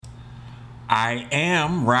I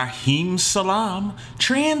am Raheem Salam,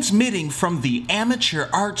 transmitting from the Amateur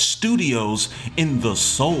Art Studios in the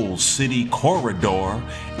Soul City Corridor,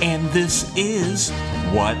 and this is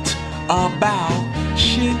What About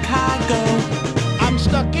Chicago? I'm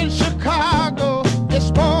stuck in Chicago,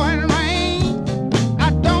 it's pouring rain. I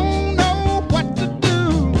don't know what to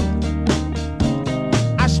do.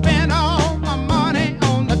 I spent all my money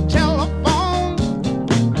on the telephone,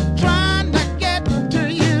 trying to get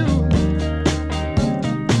to you.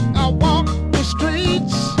 I walk the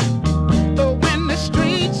streets, the windy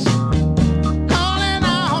streets, calling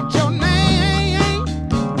out your name.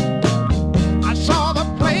 I saw the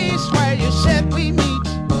place where you said we meet,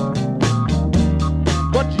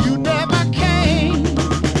 but you never came.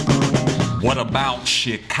 What About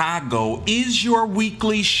Chicago is your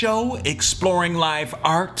weekly show exploring live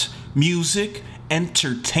art, music,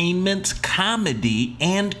 entertainment, comedy,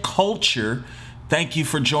 and culture. Thank you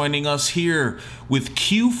for joining us here with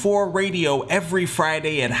Q4 Radio every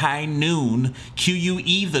Friday at high noon,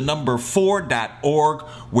 QUE4.org,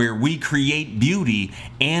 where we create beauty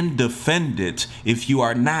and defend it. If you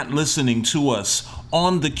are not listening to us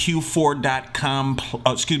on the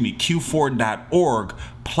Q4.org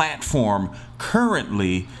platform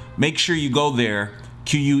currently, make sure you go there,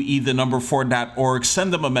 QUE4.org,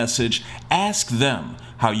 send them a message, ask them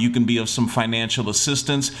how you can be of some financial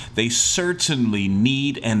assistance. They certainly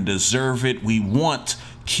need and deserve it. We want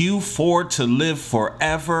Q4 to live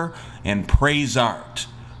forever, and praise art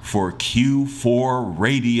for Q4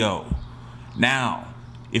 Radio. Now,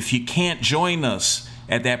 if you can't join us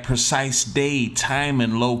at that precise day, time,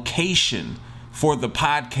 and location for the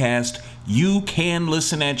podcast, you can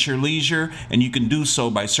listen at your leisure, and you can do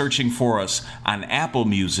so by searching for us on Apple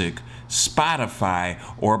Music, Spotify,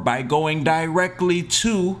 or by going directly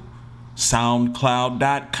to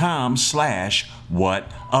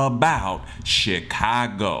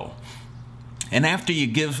soundcloud.com/whataboutchicago. And after you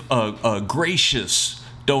give a gracious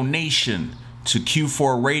donation to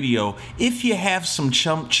Q4 Radio, if you have some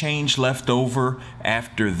chump change left over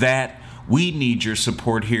after that, we need your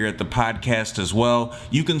support here at the podcast as well.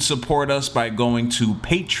 You can support us by going to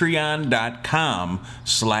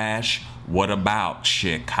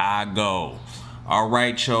patreon.com/whataboutchicago. All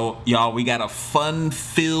right, y'all, we got a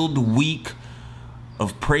fun-filled week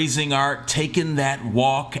of praising art, taking that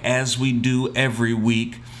walk as we do every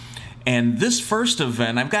week. And this first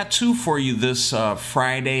event, I've got two for you this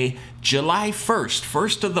Friday, July 1st,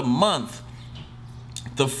 first of the month.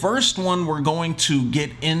 The first one we're going to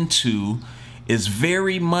get into is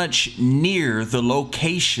very much near the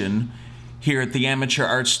location here at the Amateur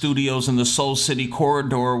Art Studios in the Soul City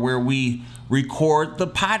Corridor where we record the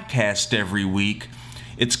podcast every week.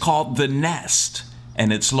 It's called The Nest,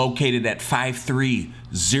 and it's located at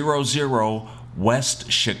 5300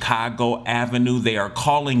 West Chicago Avenue. They are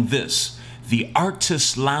calling this the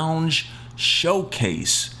Artist Lounge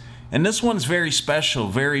Showcase. And this one's very special,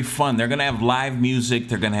 very fun. They're going to have live music,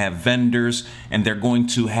 they're going to have vendors, and they're going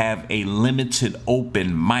to have a limited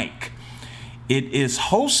open mic. It is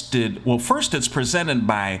hosted, well, first it's presented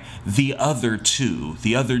by The Other Two.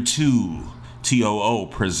 The Other Two, TOO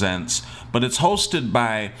presents. But it's hosted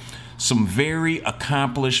by some very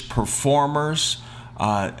accomplished performers,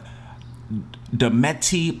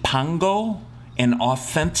 Demeti Pango and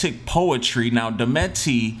Authentic Poetry. Now,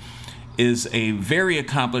 Demeti is a very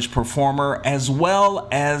accomplished performer as well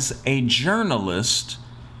as a journalist,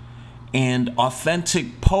 and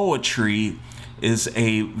Authentic Poetry is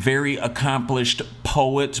a very accomplished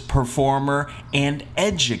poet, performer, and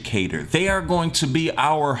educator. They are going to be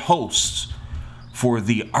our hosts for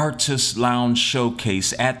the Artist Lounge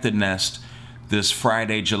Showcase at the Nest this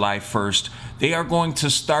Friday, July 1st. They are going to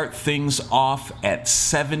start things off at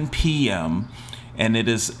 7 p.m., and it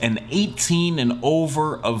is an 18 and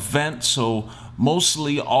over event, so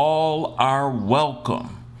mostly all are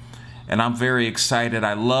welcome. And I'm very excited.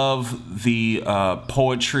 I love the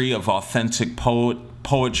poetry of Authentic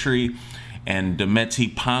Poetry, and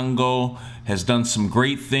Demeti Pango has done some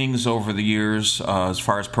great things over the years as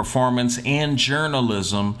far as performance and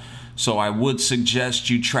journalism. So I would suggest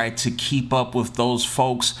you try to keep up with those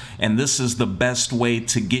folks, and this is the best way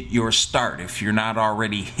to get your start if you're not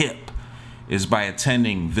already hip, is by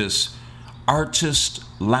attending this Artist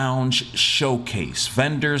Lounge Showcase.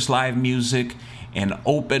 Vendors, live music, and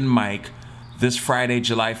open mic this Friday,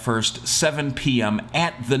 July 1st, 7 p.m.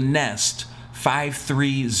 at The Nest,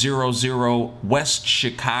 5300 West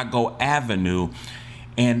Chicago Avenue.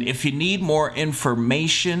 And if you need more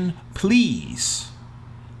information, please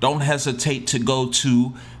don't hesitate to go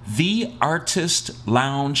to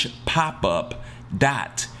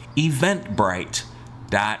theartistloungepopup.eventbrite.com.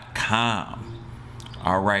 BeatStreet.com.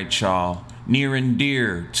 All right, y'all. Near and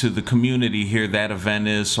dear to the community here, that event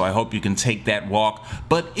is, so I hope you can take that walk.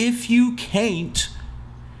 But if you can't,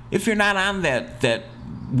 if you're not on that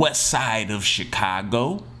west side of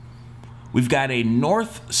Chicago, we've got a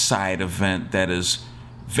north side event that is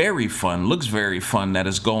very fun, looks very fun, that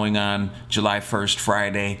is going on July 1st,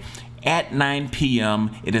 Friday at 9 p.m.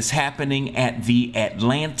 It is happening at the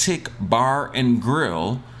Atlantic Bar and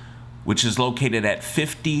Grill, which is located at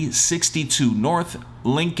 5062 North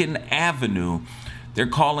Lincoln Avenue. They're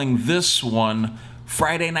calling this one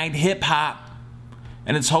Friday Night Hip Hop,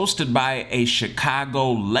 and it's hosted by a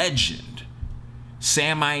Chicago legend,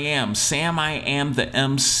 Sam I Am the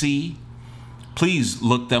MC. Please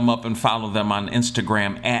look them up and follow them on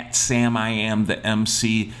Instagram at Sam I Am the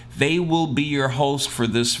MC. They will be your host for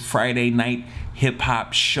this Friday Night Hip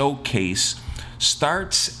Hop Showcase.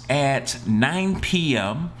 Starts at 9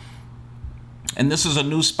 p.m. And this is a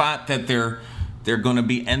new spot that they're going to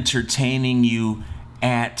be entertaining you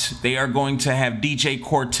at. They are going to have DJ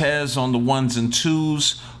Cortez on the ones and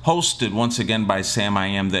twos, hosted once again by Sam I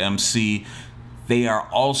Am the MC. They are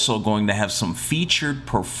also going to have some featured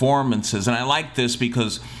performances. And I like this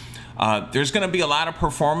because there's going to be a lot of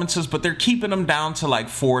performances, but they're keeping them down to like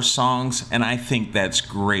 4 songs. And I think that's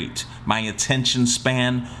great. My attention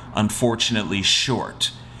span, unfortunately,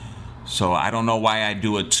 short. So I don't know why I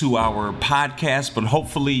do a 2-hour podcast, but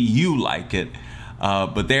hopefully you like it.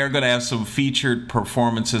 But they're going to have some featured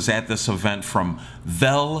performances at this event from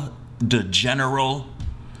Vel DeGeneral,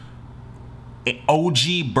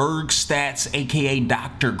 OG Bergstats, a.k.a.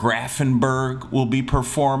 Dr. Grafenberg, will be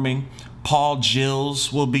performing. Paul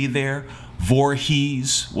Gills will be there.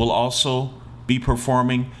 Voorhees will also be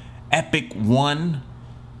performing. Epic One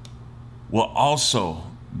will also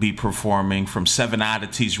be performing from Seven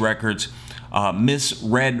Oddities Records. Miss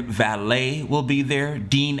Red Valet will be there.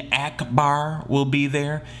 Dean Akbar will be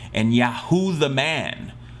there. And Yahoo the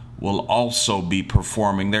Man will also be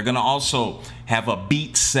performing. They're going to also have a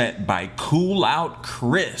beat set by Cool Out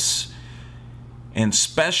Chris. And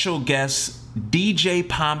special guests DJ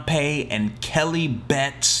Pompey and Kelly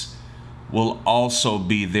Betts will also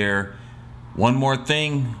be there. One more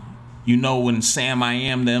thing, you know, when Sam I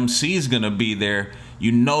Am the MC is going to be there,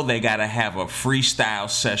 you know they got to have a freestyle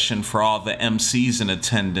session for all the MCs in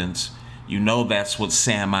attendance. You know that's what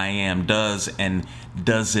Sam I Am does, and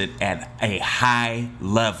does it at a high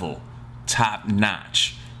level, top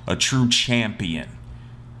notch, a true champion.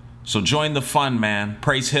 So join the fun, man.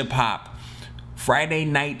 Praise Hip Hop. Friday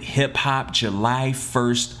Night Hip Hop, July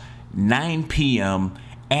 1st, 9 p.m.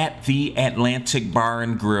 at the Atlantic Bar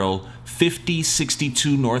and Grill,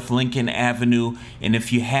 5062 North Lincoln Avenue. And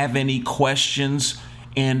if you have any questions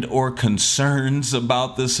and or concerns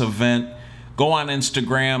about this event, go on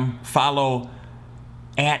Instagram, follow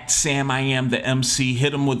at Sam I Am the MC,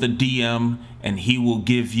 hit him with a DM, and he will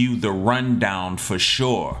give you the rundown for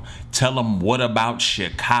sure. Tell him What About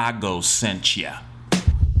Chicago sent ya.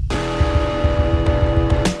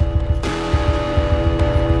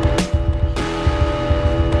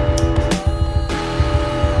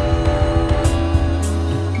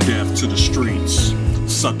 Death to the streets,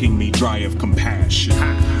 sucking me dry of compassion.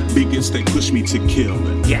 Biggest, they push me to kill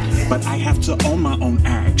it. Yes. But I have to own my own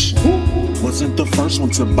action. Wasn't the first one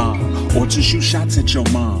to bomb or to shoot shots at your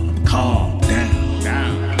mom. Calm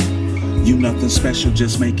down. You nothing special,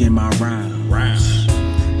 just making my rounds.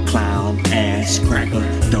 Clown, ass, cracker,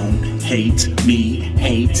 don't hate me,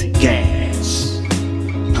 hate gas.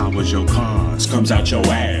 Powers your cars, comes out your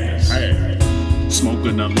ass.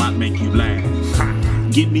 Smoking a lot make you laugh.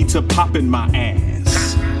 Get me to popping my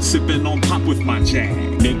ass. Sipping on pop with my jack.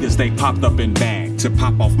 Niggas, they popped up in bag to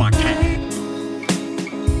pop off my cap.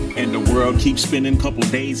 And the world keeps spinning, couple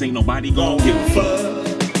days, ain't nobody gon' give a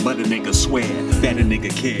fuck. But a nigga swear that a nigga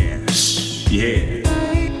cares. Yeah.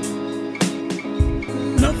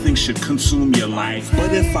 Nothing should consume your life.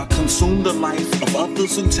 But if I consume the life of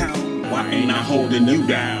others in town, why ain't I holding you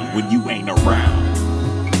down when you ain't around?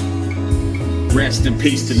 Rest in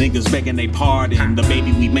peace to niggas begging they pardon. The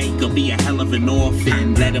baby we make will be a hell of an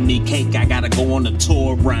orphan. Letting me cake, I gotta go on a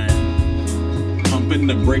tour run. Pumping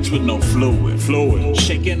the brakes with no fluid.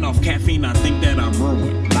 Shaking off caffeine, I think that I'm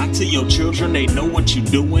ruined. Lie to your children, they know what you're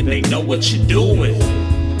doing. They know what you're doing.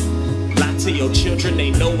 Lie to your children,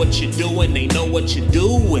 they know what you're doing. They know what you're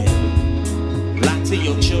doing. Lie to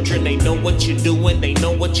your children, they know what you're doing. They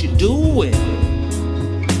know what you're doing.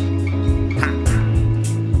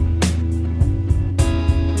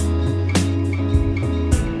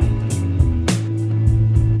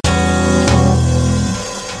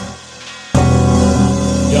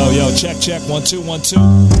 Check, 1 2 1 2.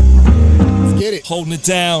 Let's get it. Holding it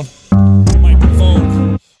down.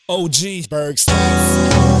 microphone. OG Berg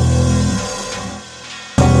Stats.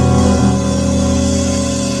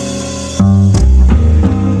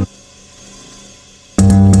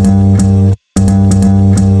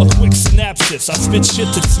 I spit shit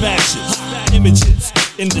that smashes images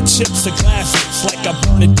into chips and glasses, like I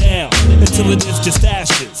burn it down until it is just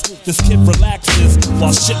ashes. This kid relaxes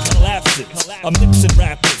while shit collapses. I'm mixing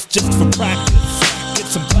rappers just for practice. Get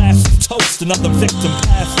some glasses, toast, another victim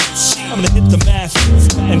passes. I'm gonna hit the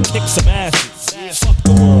masses and kick some asses. Fuck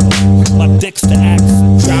the world, my dick's the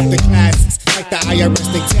axis. Drop the classes like the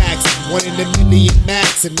IRS they tax. 1 in a million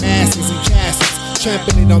max and masses and castles.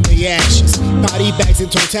 Trampling on the ashes, body bags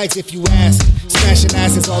and toe tags if you ask. Smashing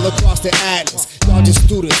asses all across the atlas. Y'all just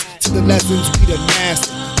students to the lessons we done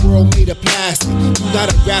mastered. World made of plastic. You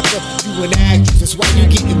not a rapper, you an actress. That's why you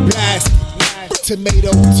getting blasted.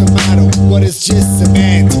 Tomato, tomato, what is just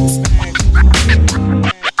semantics?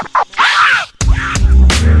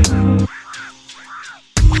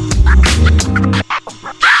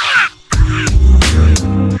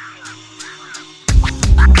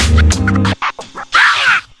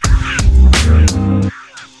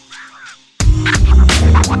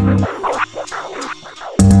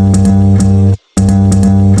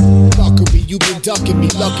 Ducking me,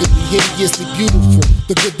 luckily, hideously beautiful.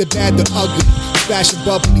 The good, the bad, the ugly. Splashing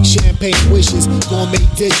bubbly, champagne wishes. Gourmet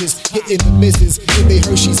dishes, hitting the misses. In they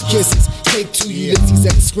Hershey's kisses. Take 2 Ulysses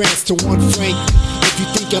X grants to 1 Frank. If you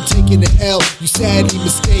think I'm taking the L, you sadly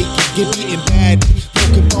mistaken. Get beaten bad.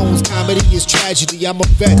 Broken bones, comedy is tragedy. I'm a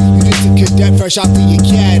vet, you just a cadet fresh out the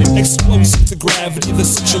academy. Explosive to gravity, the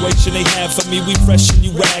situation they have for me. We fresh and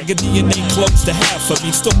you raggedy, and ain't close to half of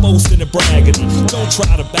me. Still boasting and bragging. Don't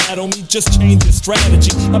try to battle me, just change your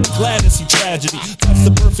strategy. I'll be glad to see tragedy. That's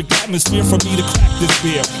the perfect atmosphere for me to crack this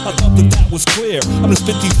beer. I thought that was clear. I'm gonna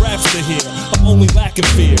spit these raps to hear. I'm only lacking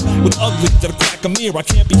fear. With ugly that'll crack a mirror, I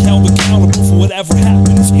can't be held accountable for whatever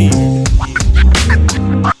happens here.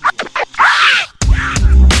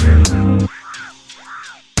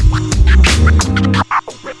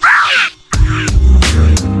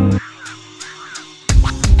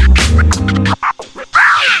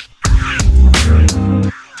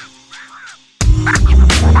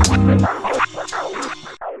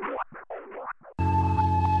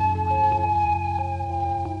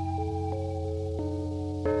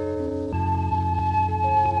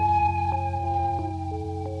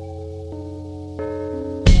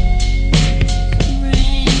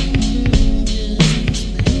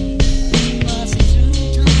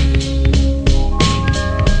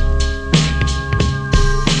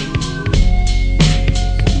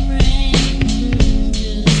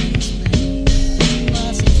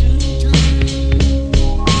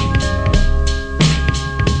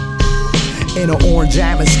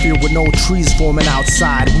 Atmosphere with no trees forming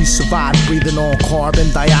outside. We survived breathing on carbon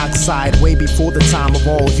dioxide way before the time of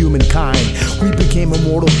all humankind. We became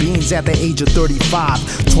immortal beings at the age of 35,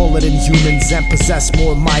 taller than humans and possessed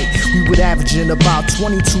more might. We would average in about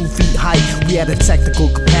 22 feet height. We had a technical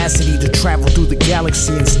capacity to travel through the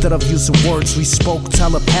galaxy. Instead of using words, we spoke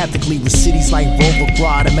telepathically with cities like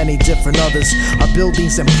Volgograd and many different others. Our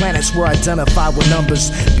buildings and planets were identified with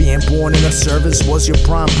numbers. Being born in a service was your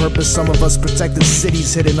prime purpose. Some of us protected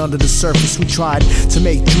cities hidden under the surface. We tried to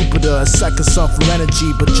make Jupiter a second sun for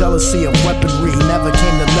energy, but jealousy of weaponry never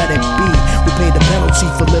came to let it be. We paid the penalty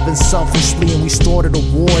for living selfishly, and we started a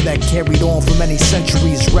war that carried on for many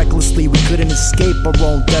centuries. Recklessly, we couldn't escape our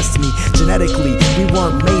own destiny. Genetically, we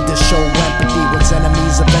weren't made to show empathy. Once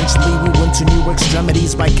enemies, eventually we went to new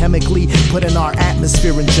extremities by chemically putting our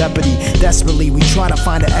atmosphere in jeopardy. Desperately, we try to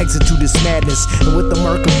find an exit to this madness, and with the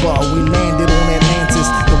Merkaba, we landed on Atlantis.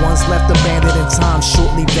 The ones left abandoned in time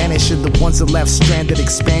shortly vanished, and the ones that left stranded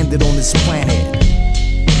expanded on this planet.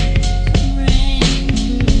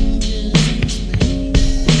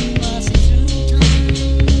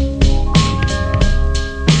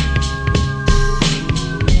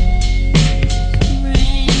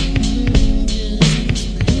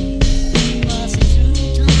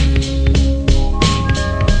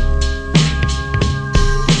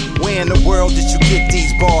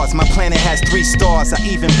 My planet has 3 stars. I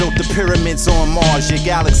even built the pyramids on Mars. Your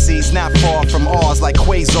galaxy's not far from ours, like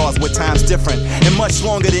quasars, where time's different and much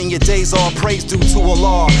longer than your days are. Praise due to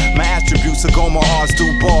Allah. My attributes are Gomar's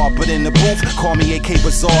do bar, but in the booth, call me AK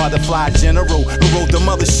Bazaar, the fly general who rode the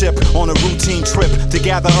mothership on a routine trip to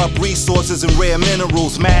gather up resources and rare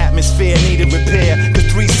minerals. My atmosphere needed repair,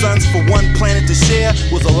 cause 3 suns for one planet to share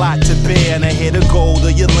was a lot to bear. And ahead of gold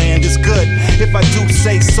of your land is good, if I do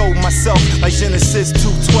say so myself. Like Genesis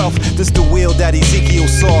 2:12, this the wheel that Ezekiel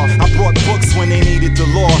saw. I brought books when they needed the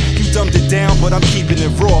law. You dumbed it down, but I'm keeping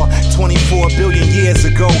it raw. 24 billion years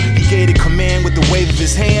ago, he gave a command with the wave of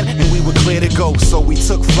his hand, and we were clear to go. So we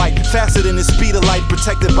took flight, faster than the speed of light,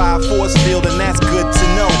 protected by a force field, and that's good to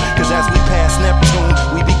know. Cause as we passed Neptune,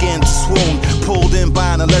 we began to swoon, pulled in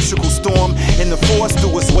by an electrical storm, and the force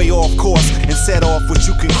threw us way off course and set off what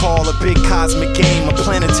you can call a big cosmic game, a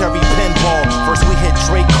planetary pinball. First we hit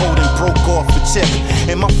Drake Code and broke off a chip,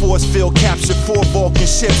 and my force field captured 4 Vulcan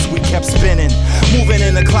ships. We kept spinning, moving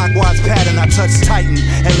in a clockwise pattern. I touched Titan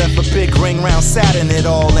and left a big ring round Saturn. It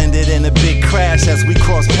all ended in a big crash as we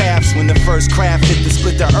crossed paths. When the first craft hit to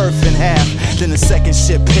split the earth in half, then the second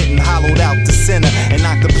ship hit and hollowed out the center and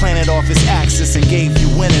knocked the planet off its axis and gave you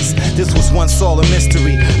winners. This was once all a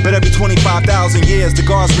mystery, but every 25,000 years the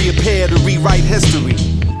guards reappear to rewrite history.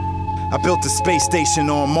 I built a space station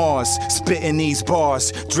on Mars, spitting these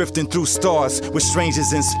bars, drifting through stars with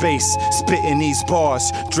strangers in space, spitting these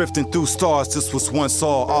bars, drifting through stars. This was once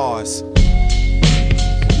all ours.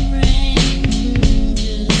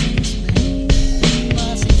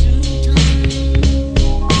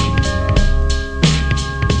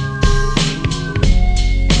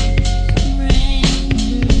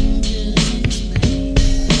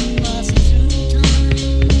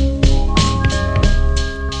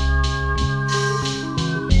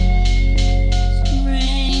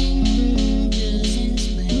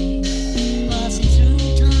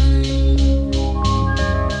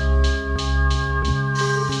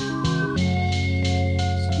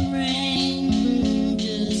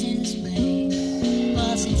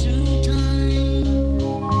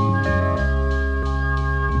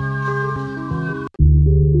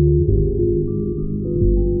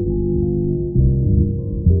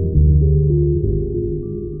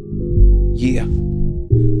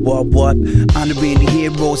 What? Honoring the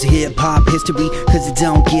heroes of hip-hop history, cause they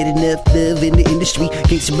don't get enough love in the industry.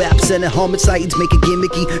 Gangsta rap, selling homicides, make it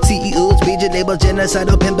gimmicky. CEOs, major label,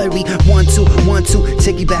 genocidal pimpery. 1, 2, 1, 2,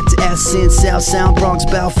 take you back to Essence, South Sound, Bronx,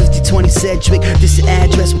 Bell, 5020 Cedric. This is the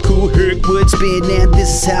address from Cool Herc Spin, and this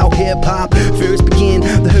is how hip-hop first began.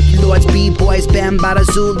 The Herculoids, B-boys, Bambaataa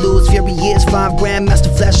Zulus, Furious, 5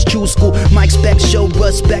 Grandmaster Flash, True School, Mike Speck, show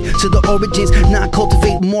respect to the origins, not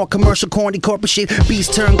cultivate more commercial, corny corporate shit.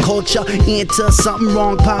 Beast turn culture into something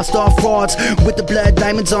wrong. Pop star frauds with the blood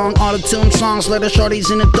diamonds on auto-tune songs. Let the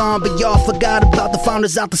shorties in the dawn, but y'all forgot about the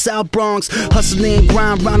founders out the South Bronx. Hustling,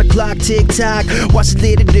 grind, round the clock, tick-tock. Watch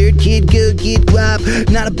the little dirt kid go get guap.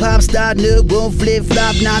 Not a pop star, no, won't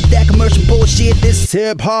flip-flop. Not that commercial bullshit, this is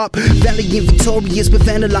hip-hop. Valiant, victorious, but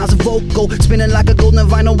vandalize a vocal. Spinning like a golden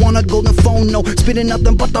vinyl on a golden phone, no. Spinning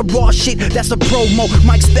nothing but the raw shit, that's the promo.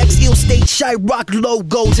 Mike Specs, ill state, shy rock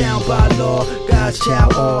logo. Down by law, God's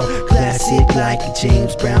child, all classic like a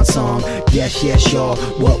James Brown song. Yes, yes, sure.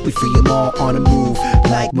 What we free them all on the move.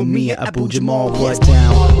 Like Mumia Abu Jamal was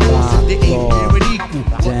down by law. Down by law.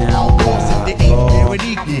 Down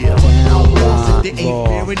by law.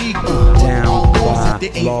 Down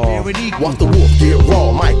by law. Watch the wolf get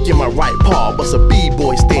raw, Mike in my right paw. What's a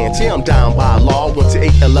B-boy stance? Yeah, I'm down by law. Went to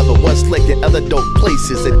 811 Westlake and other dope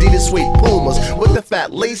places. Adidas suede Pumas with the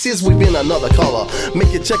fat laces. We been another color.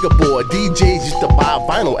 Make it checkerboard. DJs used to buy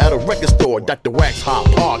vinyl at a record store. Dr. Wax Hot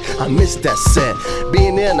Park. I missed that set.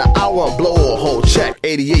 Being there in an hour and blow a whole check.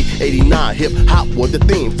 88, 89, hip hop was the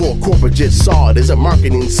theme for corporate jet saw it as a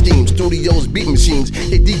marketing scheme. Studios, beat machines,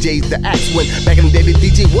 hit DJs the axe when back in the day the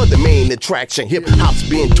DJ was the main attraction. Hip hop's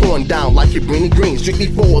being torn down like your greeny green, strictly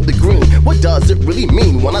for the green. What does it really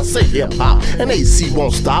mean when I say hip hop? And AC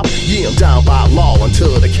won't stop. Yeah, I'm down by law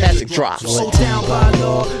until the casket drops. So down by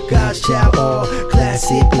law, God's child, all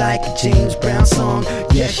classic like a James Brown song.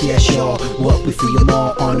 Yes, yes, sure. What we free them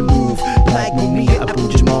all on the move. Like Mumia Abu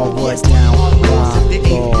Jamal was down by law.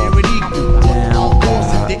 Down by law. Down by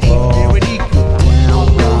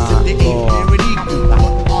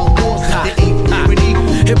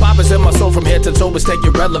Hip-hop is in my soul from head to toe, but stay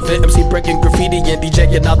irrelevant. MC breaking graffiti and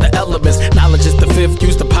DJing out the elements. Knowledge is the fifth,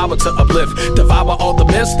 use the power to uplift. Devour all the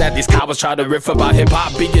myths that these cowards try to riff about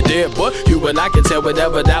hip-hop being dead. But you and I can tell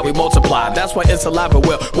whenever that we multiply. That's why it's alive and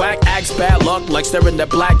well. Whack acts bad luck like staring at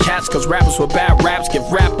black cats. Cause rappers with bad raps give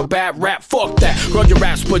rap a bad rap. Fuck that. Run your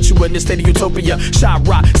raps, put you in this state of utopia. Shot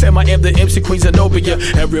rock, say my M, the MC Queen Zenobia.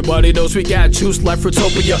 Everybody knows we got juice like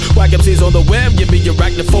Fruitopia. Whack MCs on the web, give me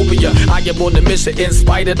arachnophobia. I am on the mission in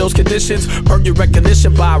spite of those conditions. Earn your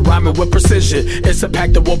recognition by rhyming with precision. It's a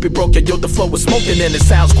pack that won't be broken, yo, the flow is smoking and it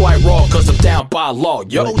sounds quite raw, cause I'm down by law,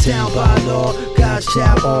 yo. Down by law, God's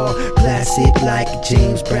child, all classic like a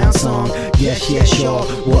James Brown song. Yes, yes, y'all,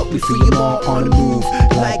 what we free them all on the move.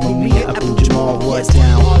 Like Maria Abdul-Jamal was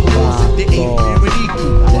down by law. Down by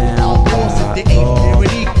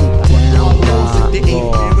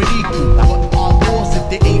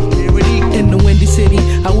in the Windy City,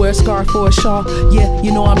 I wear a scarf for a shawl. Yeah,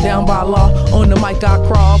 you know I'm down by law. On the mic I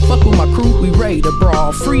crawl. Fuck with my crew, we ready to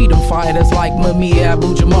brawl. Freedom fighters like Mumia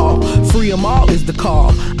Abu-Jamal. Free 'em all is the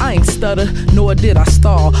call. I ain't stutter, nor did I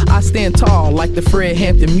stall. I stand tall like the Fred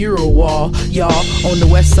Hampton mural wall. Y'all, on the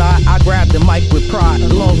west side, I grab the mic with pride.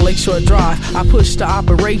 Along Lakeshore Drive, I push the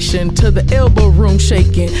operation to the elbow room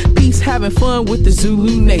shaking. Peace, having fun with the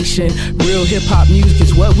Zulu Nation. Real hip-hop music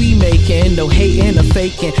is what we making. No hating or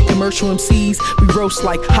faking. Commercial MCs, we roast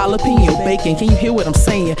like jalapeno bacon. Can you hear what I'm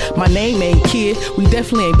saying? My name ain't Kid, we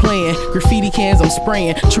definitely ain't playing. Graffiti cans I'm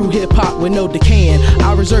spraying, true hip-hop with no decaying.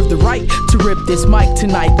 I reserve the right to rip this mic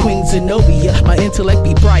tonight. Queen Zenobia, my intellect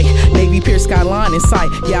be bright. Navy Pier skyline in sight.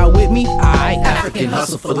 Y'all with me? Aight. African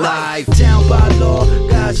hustle for life. Down by law,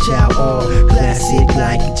 God's child, all classic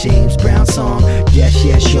like a James Brown song. Yes,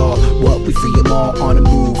 yes, y'all, what we free them all on the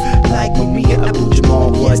move. Like Maria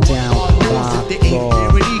Abdul-Jamal was down by law.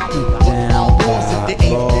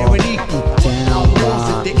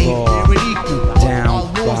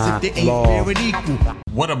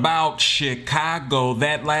 What about Chicago?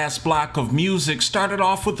 That last block of music started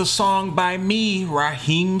off with a song by me,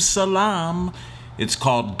 Raheem Salam. It's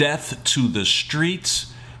called Death to the Streets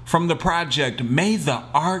from the project May the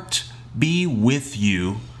Art Be With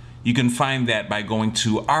You. You can find that by going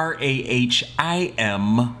to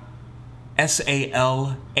RAHIMSALAAM,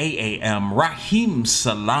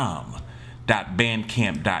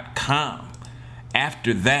 RaheemSalam.bandcamp.com.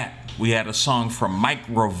 After that, we had a song from Mike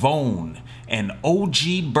Ravone and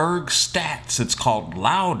OG Berg Stats. It's called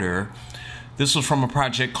Louder. This was from a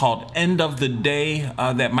project called End of the Day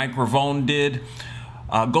that Mike Ravone did.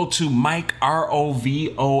 Go to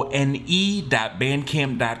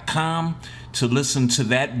MikeRovone.bandcamp.com to listen to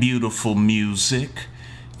that beautiful music.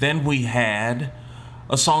 Then we had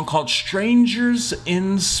a song called Strangers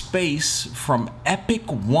in Space from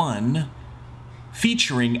Epic One,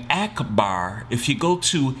 featuring Akbar. If you go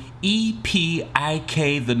to EPIK1,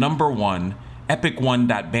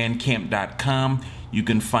 epic1.bandcamp.com, you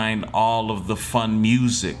can find all of the fun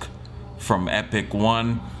music from Epic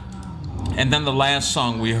One. And then the last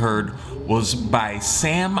song we heard was by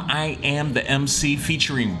Sam I Am the MC,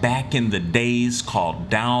 featuring Back in the Days, called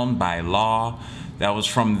Down by Law. That was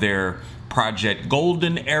from their project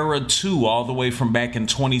Golden Era 2, all the way from back in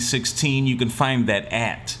 2016. You can find that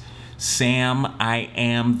at Sam I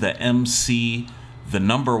Am the MC, the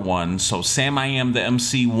number one. So Sam I Am the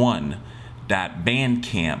MC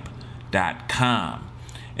 1.bandcamp.com.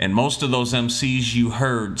 And most of those MCs you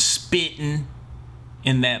heard spitting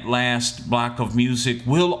in that last block of music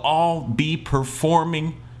will all be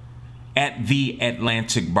performing at the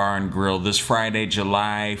Atlantic Bar and Grill this Friday,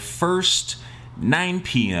 July 1st, 9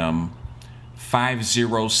 p.m.,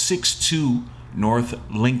 5062 North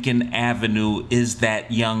Lincoln Avenue is that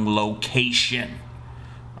young location.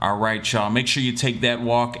 All right, y'all, make sure you take that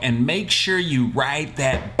walk and make sure you ride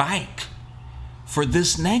that bike for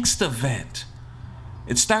this next event.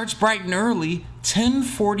 It starts bright and early,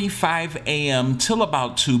 10:45 a.m. till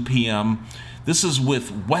about 2 p.m. This is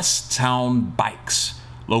with Westtown Bikes,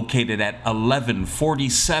 located at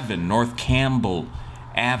 1147 North Campbell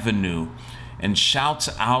Avenue. And shouts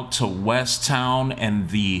out to Westtown and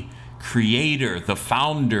the creator, the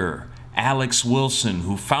founder, Alex Wilson,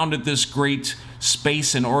 who founded this great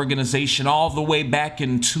space and organization all the way back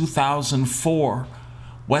in 2004.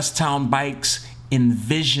 Westtown Bikes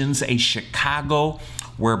envisions a Chicago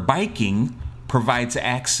where biking provides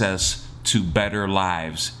access to better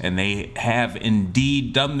lives. And they have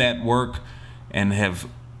indeed done that work and have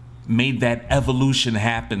made that evolution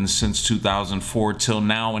happen since 2004 till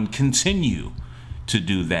now and continue to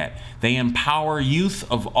do that. They empower youth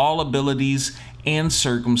of all abilities and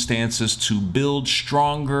circumstances to build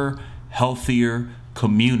stronger, healthier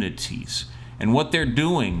communities. And what they're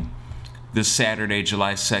doing this Saturday,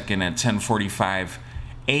 July 2nd at 10:45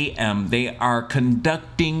 a.m., they are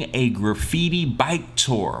conducting a graffiti bike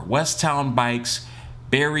tour. Westtown Bikes,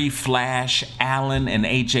 Barry Flash, Allen, and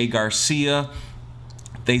AJ Garcia.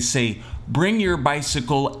 They say, bring your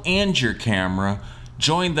bicycle and your camera.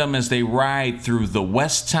 Join them as they ride through the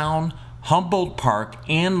Westtown, Humboldt Park,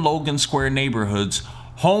 and Logan Square neighborhoods,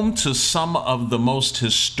 home to some of the most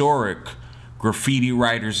historic graffiti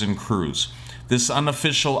riders and crews. This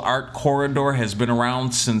unofficial art corridor has been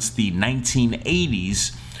around since the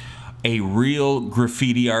 1980s. A real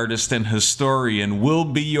graffiti artist and historian will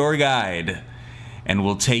be your guide and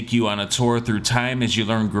will take you on a tour through time as you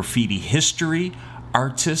learn graffiti history,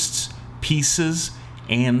 artists, pieces,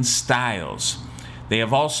 and styles. They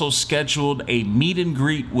have also scheduled a meet and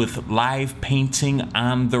greet with live painting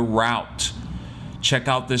on the route. Check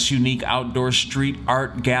out this unique outdoor street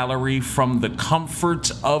art gallery from the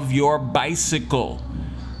comfort of your bicycle.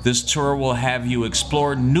 This tour will have you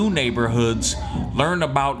explore new neighborhoods, learn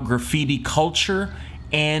about graffiti culture,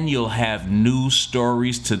 and you'll have new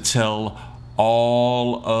stories to tell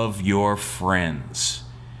all of your friends.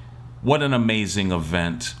 What an amazing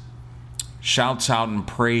event. Shouts out and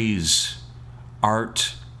praise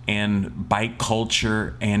art and bike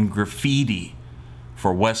culture and graffiti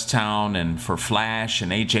for Westtown and for Flash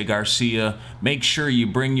and AJ Garcia. Make sure you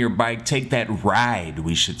bring your bike, take that ride,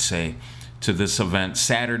 we should say, to this event,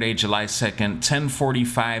 Saturday, July 2nd,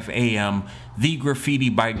 10:45 a.m., the Graffiti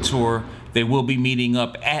Bike Tour. They will be meeting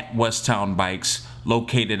up at Westtown Bikes,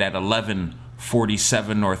 located at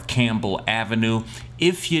 1147 North Campbell Avenue.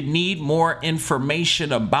 If you need more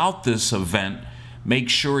information about this event, make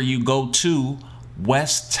sure you go to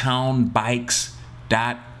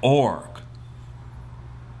westtownbikes.org.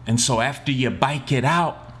 And so after you bike it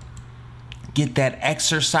out, get that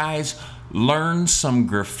exercise, learn some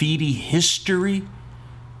graffiti history,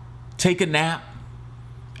 take a nap,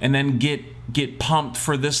 and then get pumped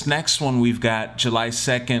for this next one we've got, July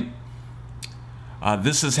 2nd.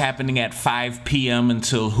 This is happening at 5 p.m.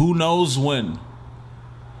 until who knows when.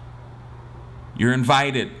 You're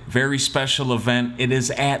invited. Very special event. It is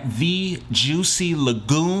at the Juicy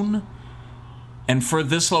Lagoon. And for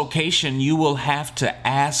this location, you will have to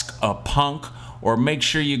ask a punk or make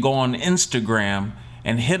sure you go on Instagram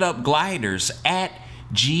and hit up Gliders at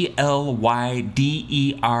GLYDERSS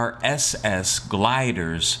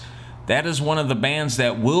Gliders. That is one of the bands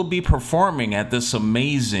that will be performing at this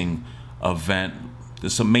amazing event,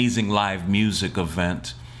 this amazing live music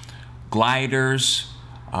event. Gliders,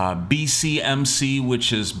 BCMC,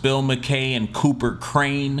 which is Bill McKay and Cooper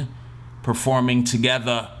Crane, performing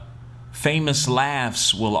together. Famous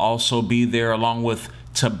Laughs will also be there, along with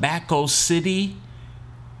Tobacco City,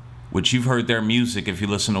 which you've heard their music if you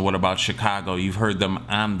listen to What About Chicago. You've heard them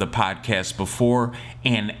on the podcast before.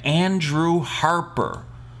 And Andrew Harper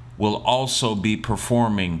will also be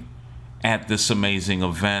performing at this amazing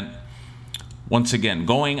event. Once again,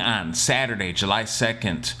 going on Saturday, July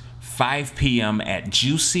 2nd, 5 p.m. at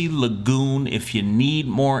Juicy Lagoon. If you need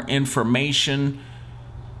more information,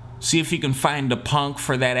 see if you can find a punk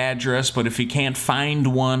for that address. But if you can't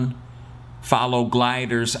find one, follow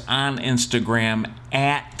Gliders on Instagram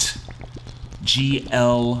at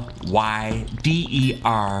GLYDERSS.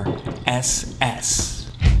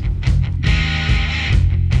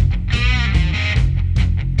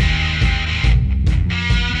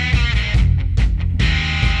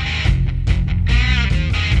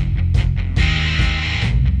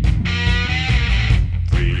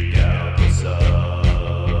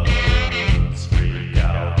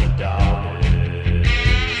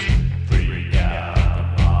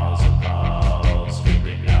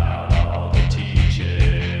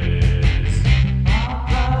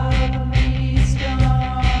 Stone.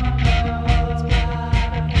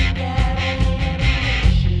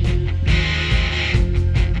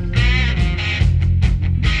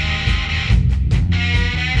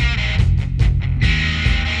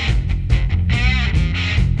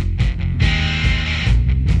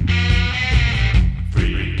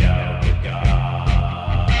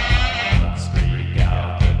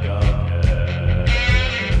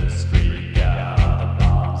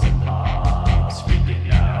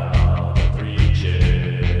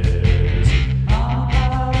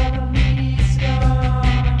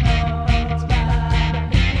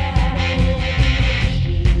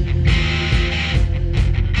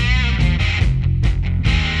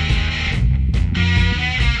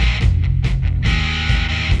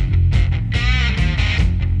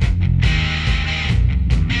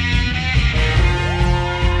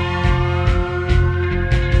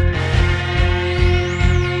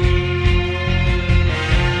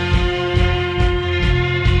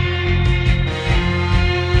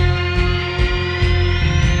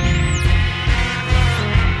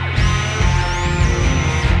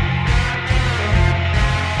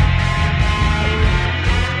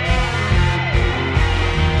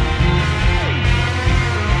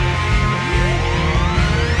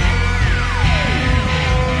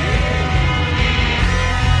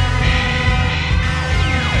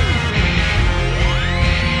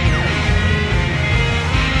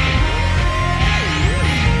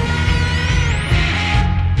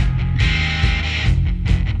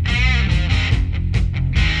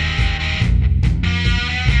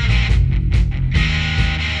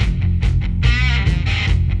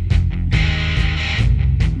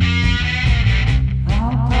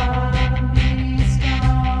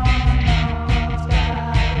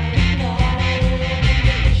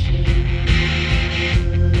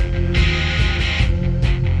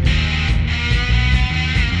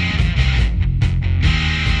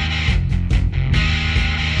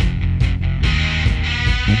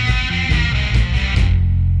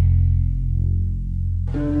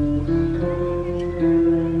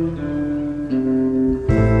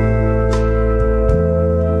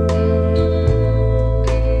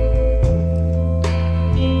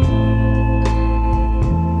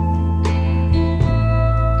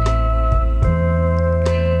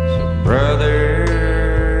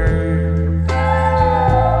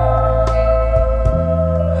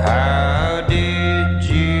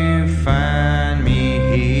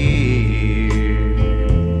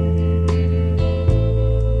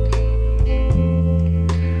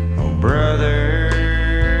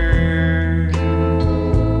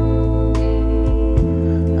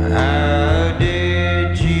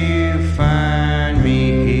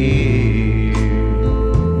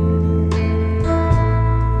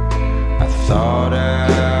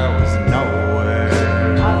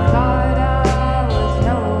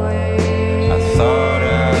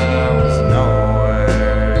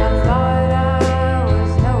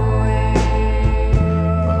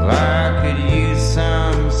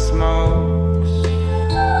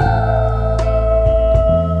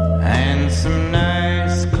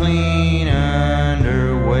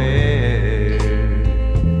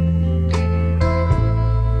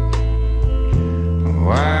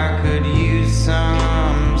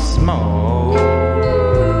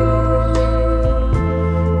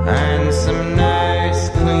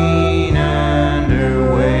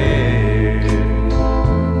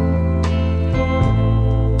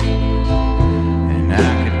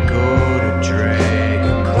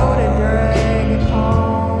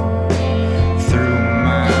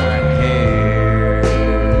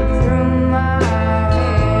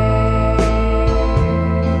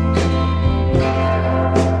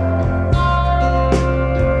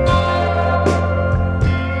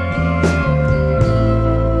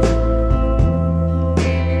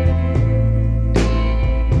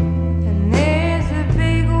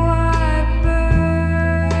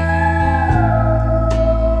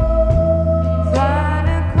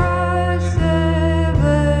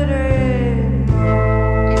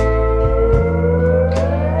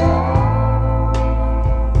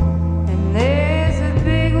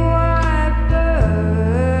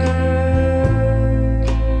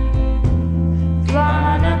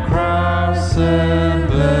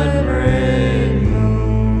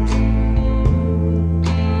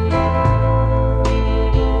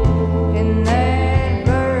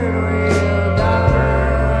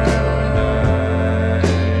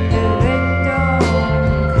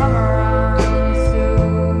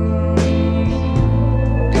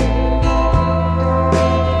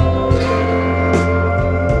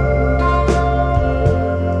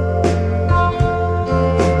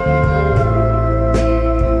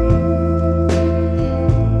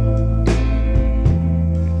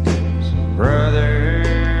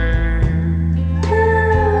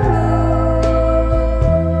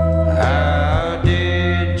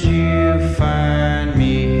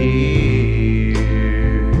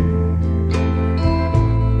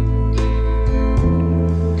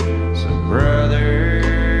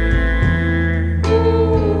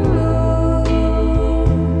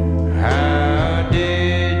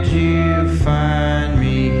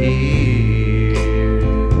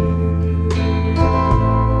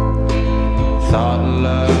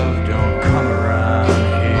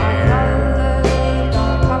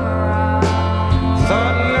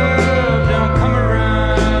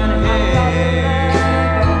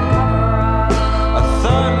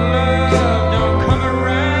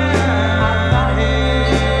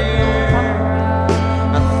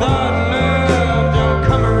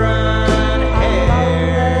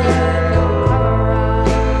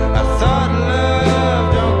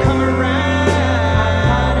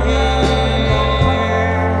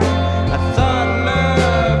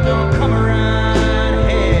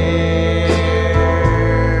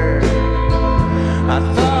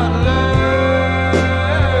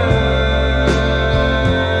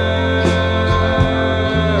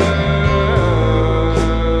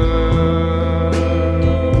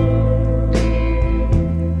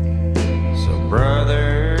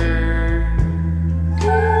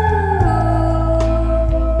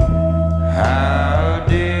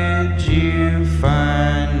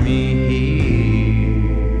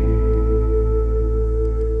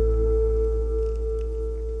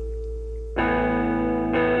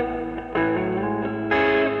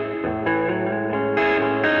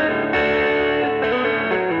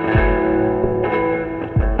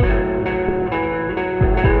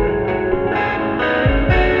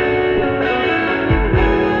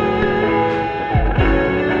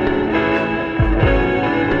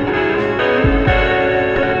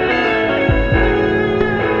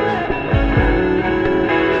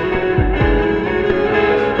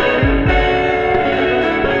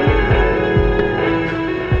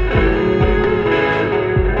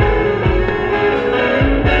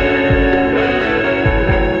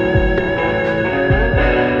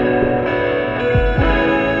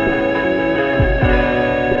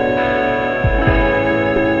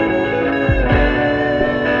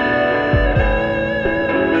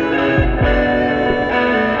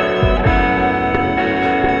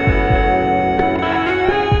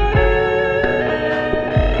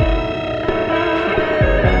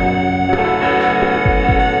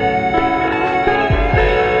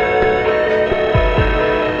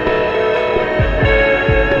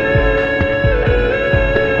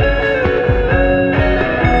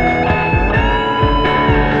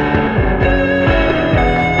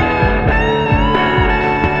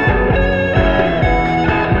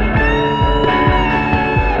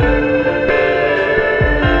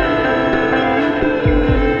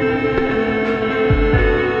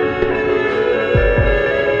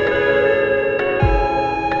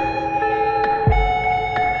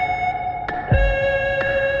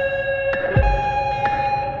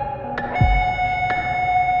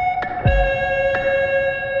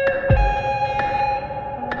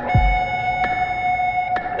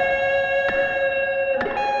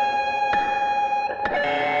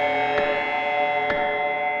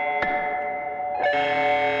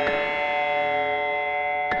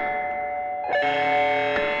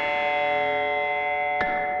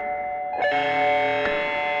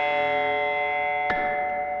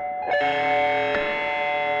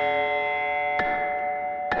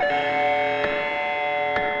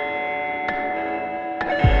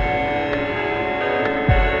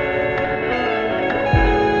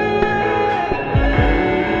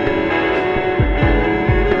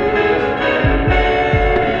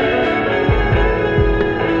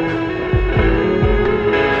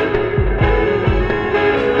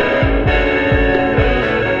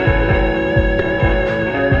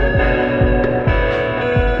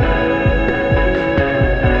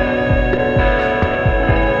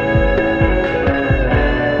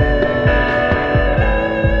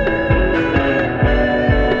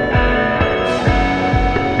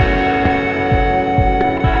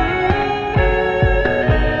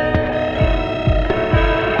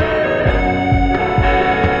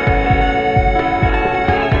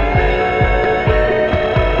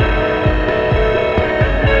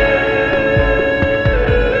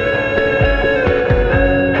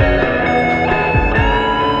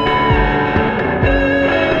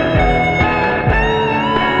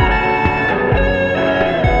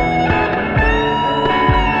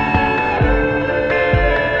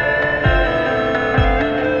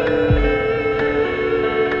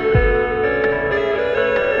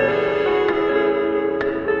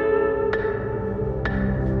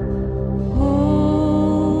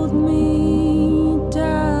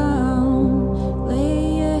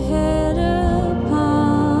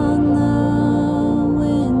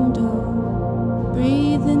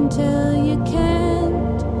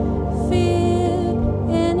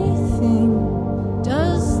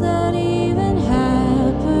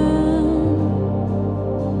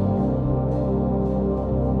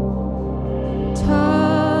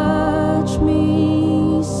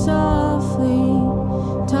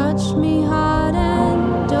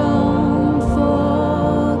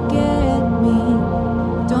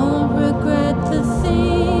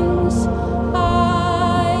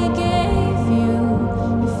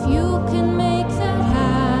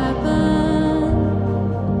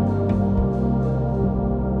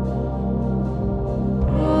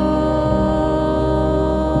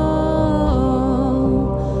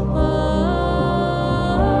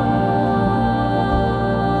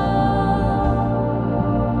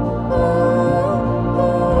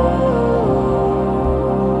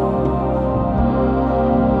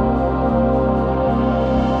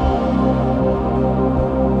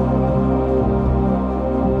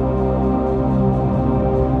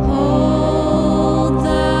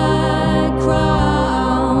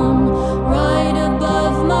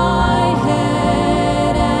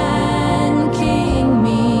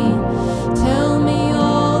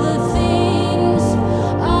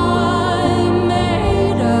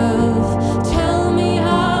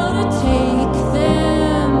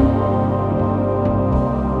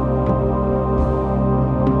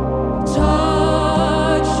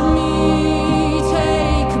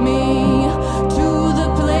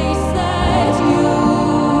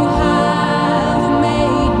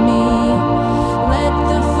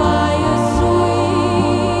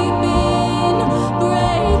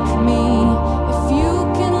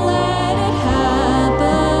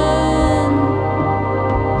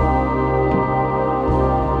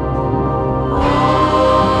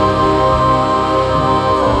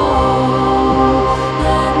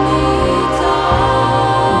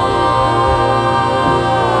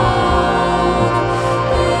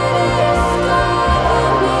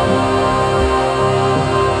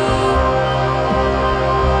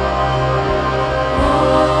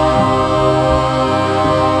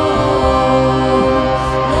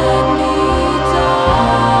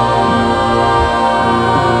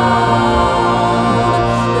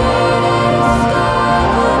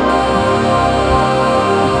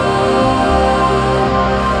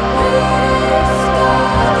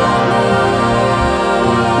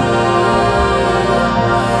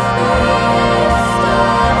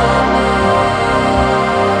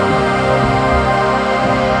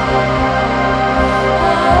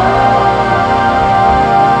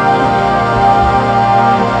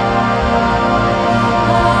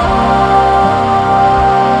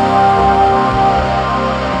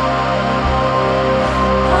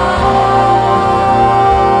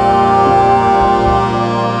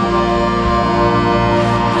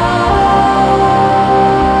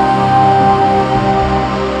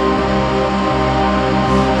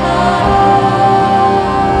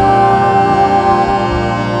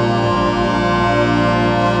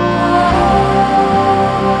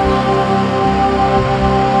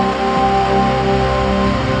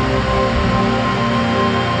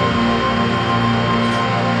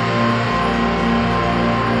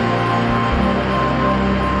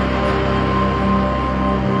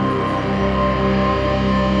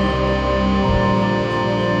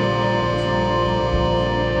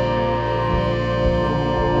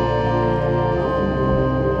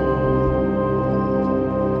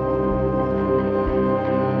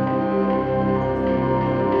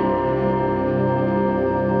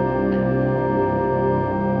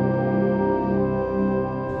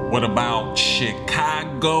 What about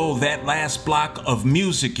Chicago? That last block of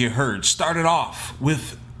music you heard started off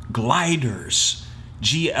with Gliders.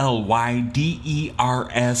 Glyders.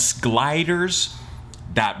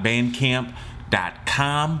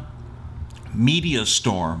 Gliders.bandcamp.com.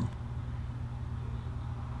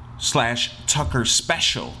 MediaStorm/Tucker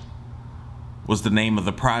Special was the name of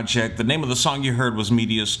the project. The name of the song you heard was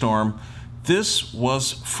MediaStorm. This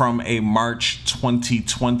was from a March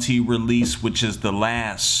 2020 release, which is the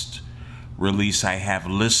last release I have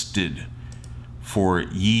listed for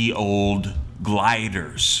ye old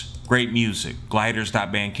Gliders. Great music.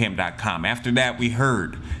 Gliders.bandcamp.com. After that, we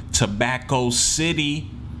heard Tobacco City.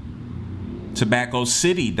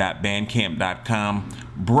 TobaccoCity.bandcamp.com.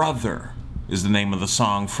 Brother is the name of the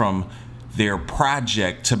song from their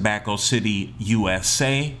project Tobacco City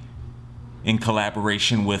USA, in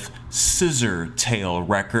collaboration with Scissor Tail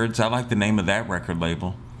Records. I like the name of that record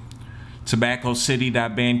label.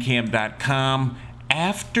 TobaccoCity.bandcamp.com.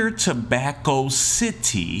 After Tobacco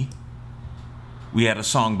City, we had a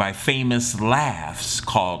song by Famous Laughs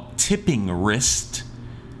called Tipping Wrist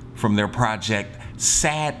from their project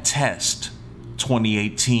Sad Test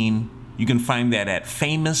 2018. You can find that at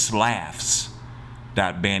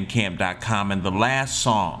famouslaughs.bandcamp.com. And the last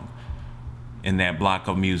song in that block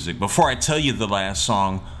of music, before I tell you the last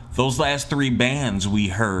song, those last three bands we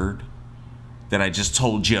heard that I just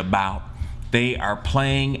told you about, they are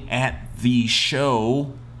playing at the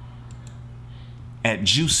show at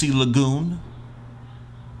Juicy Lagoon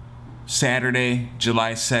Saturday,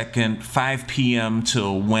 July 2nd, 5 p.m.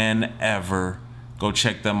 till whenever. Go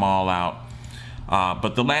check them all out.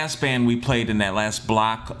 But the last band we played in that last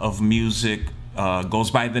block of music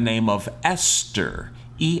goes by the name of Ester.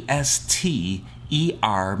 ESTER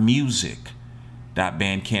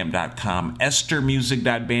music.bandcamp.com.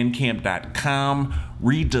 EsterMusic.bandcamp.com.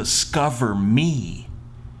 Rediscover Me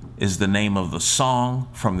is the name of the song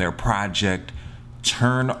from their project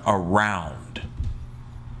Turn Around.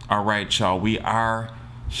 All right, y'all, we are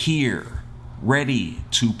here, ready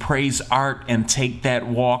to praise art and take that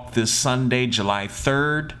walk this Sunday, July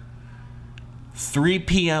 3rd. 3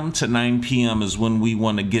 p.m. to 9 p.m. is when we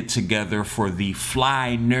want to get together for the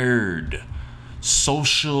Fly Nerd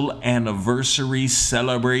social anniversary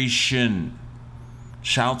celebration.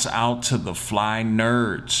 Shouts out to the Fly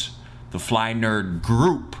Nerds, the Fly Nerd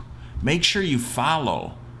Group. Make sure you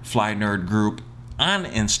follow Fly Nerd Group on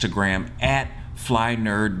Instagram at Fly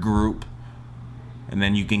Nerd Group. And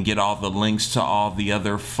then you can get all the links to all the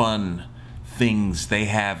other fun things they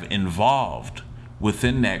have involved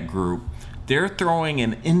within that group. They're throwing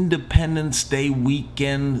an Independence Day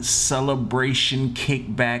weekend celebration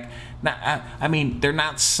kickback. Now, I mean, they're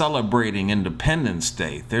not celebrating Independence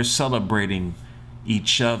Day. They're celebrating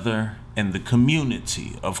each other and the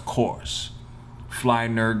community, of course. Fly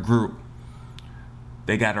Nerd Group.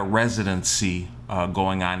 They got a residency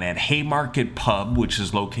going on at Haymarket Pub, which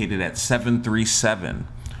is located at 737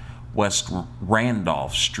 West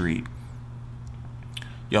Randolph Street.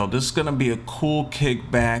 Yo, this is going to be a cool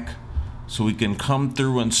kickback. So we can come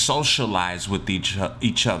through and socialize with each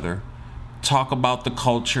other, talk about the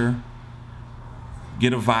culture,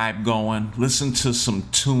 get a vibe going, listen to some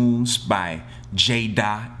tunes by J.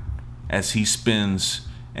 Dot as he spins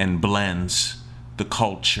and blends the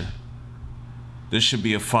culture. This should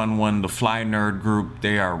be a fun one. The Fly Nerd Group,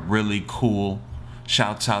 they are really cool.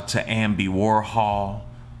 Shouts out to Ambi Warhol.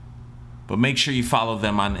 But make sure you follow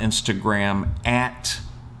them on Instagram at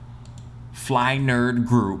Fly Nerd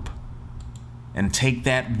Group. And take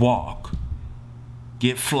that walk.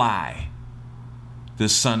 Get fly.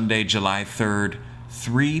 This Sunday, July 3rd,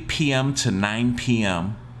 3 p.m. to 9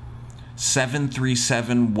 p.m.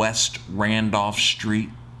 737 West Randolph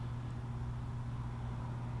Street.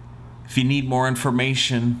 If you need more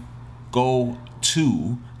information, go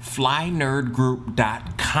to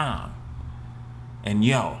flynerdgroup.com. And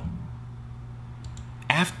yo,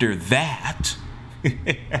 after that,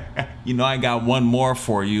 I got one more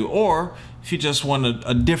for you. Or if you just want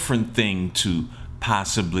a different thing to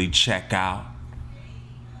possibly check out,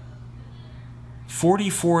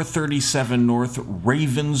 4437 North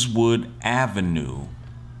Ravenswood Avenue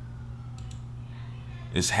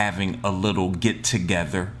is having a little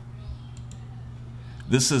get-together.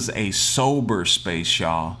 This is a sober space,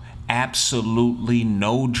 y'all. Absolutely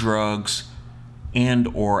no drugs and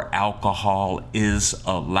or alcohol is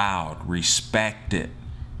allowed. Respect it.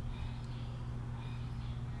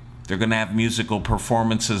 They're going to have musical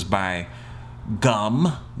performances by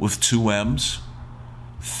Gum with 2 M's.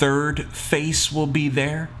 Third Face will be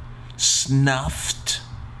there. Snuffed.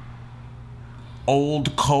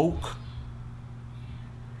 Old Coke.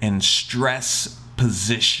 And Stress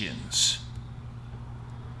positions.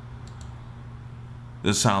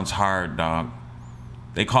 This sounds hard, dog.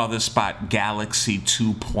 They call this spot Galaxy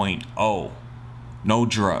 2.0. No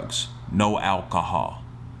drugs, no alcohol,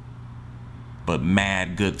 but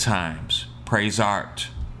mad good times. Praise art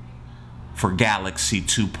for Galaxy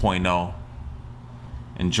 2.0.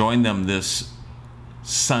 And join them this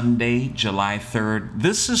Sunday, July 3rd.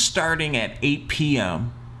 This is starting at 8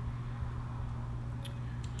 p.m.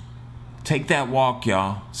 Take that walk,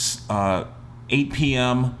 y'all. 8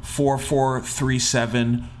 p.m.,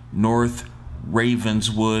 4437 North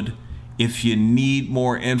Ravenswood. If you need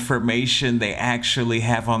more information, they actually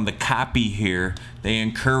have on the copy here, they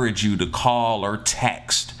encourage you to call or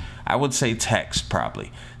text. I would say text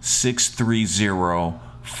probably.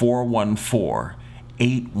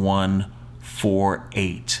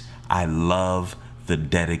 630-414-8148. I love the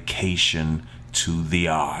dedication to the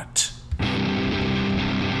art.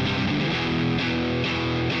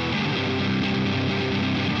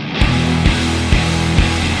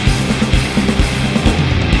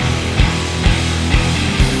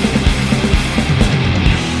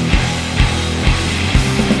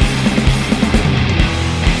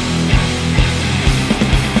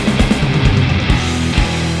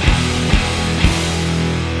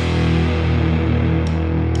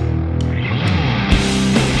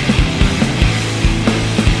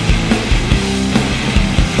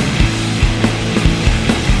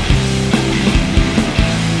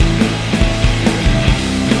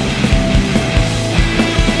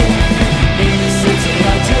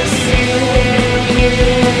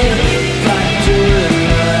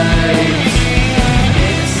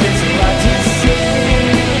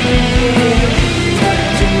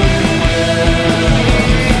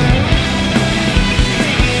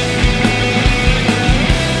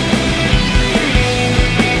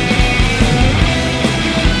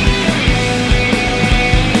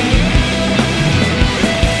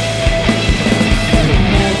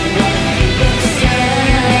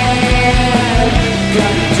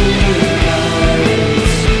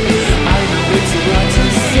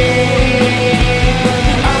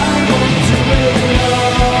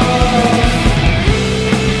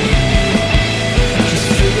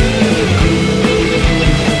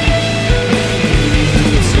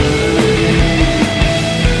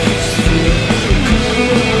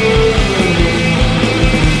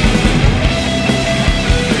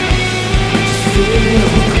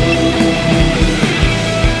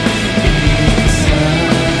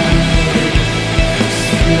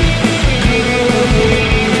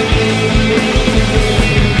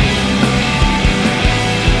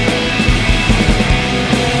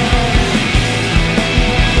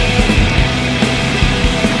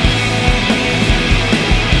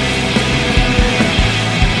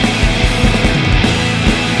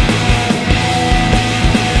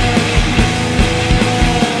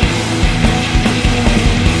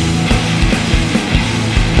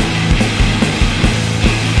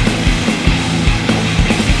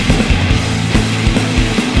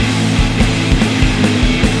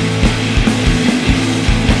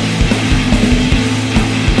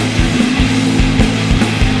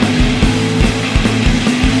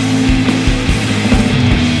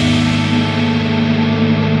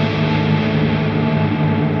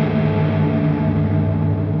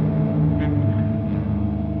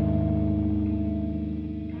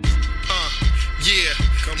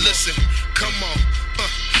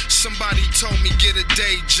 Somebody told me get a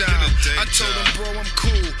day job. I told them, bro, I'm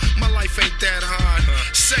cool. My life ain't that hard.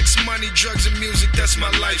 Sex, money, drugs, and music, that's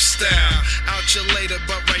my lifestyle. Out you later,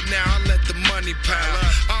 but right now I let the money pile.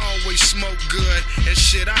 I always smoke good, and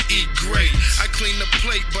shit, I eat great. I clean the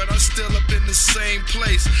plate, but I'm still up in the same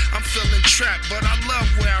place. I'm feeling trapped, but I love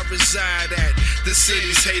where I reside at. The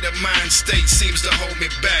city's hater mind state seems to hold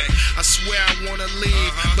me back. I swear I wanna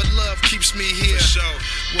leave, but love keeps me here.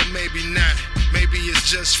 Well, maybe not. Maybe it's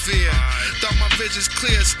just fear. Thought my vision's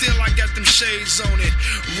clear, still I got them shades on it.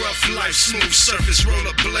 Rough life, smooth surface, roll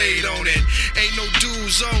a blade on it. Ain't no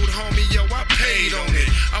dues owed, homie, yo, I paid on it.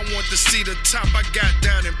 I want to see the top, I got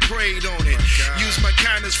down and prayed on it. Use my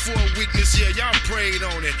kindness for a weakness, yeah, y'all prayed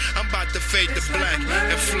on it. I'm about to fade to black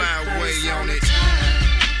and fly away on it.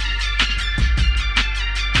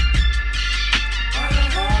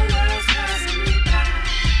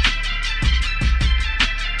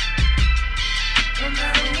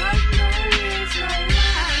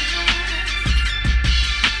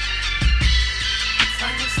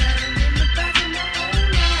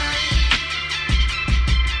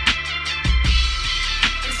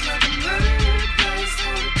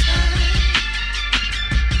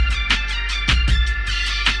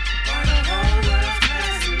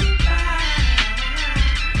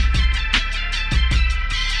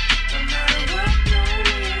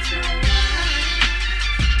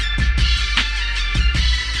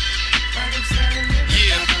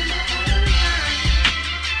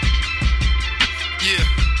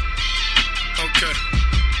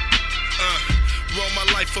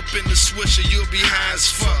 in the swisher, you'll be high as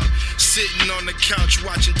fuck. Sitting on the couch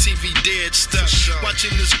watching TV dead stuff.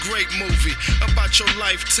 Watching this great movie about your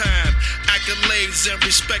lifetime. Accolades and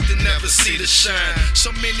respect and never see the shine.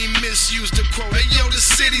 So many misuse the quote, hey yo, the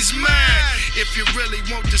city's mine. If you really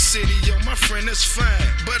want the city, yo, my friend, that's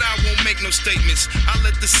fine. But I won't make no statements, I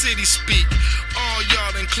let the city speak. All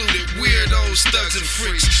y'all included, weirdos, thugs, and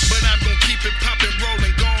freaks. But I'm gonna keep it poppin',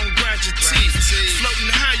 rollin', go on, grind your teeth.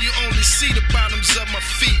 Floating high, you only see the bottoms of my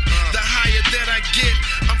feet. The higher that I get,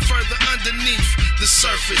 I'm further underneath the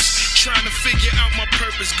surface. Trying to figure out my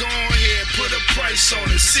purpose. Go ahead, put a price on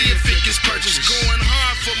it, see if it gets purchased. Going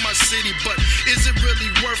hard for my city, but is it really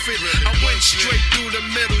worth it? I went straight through the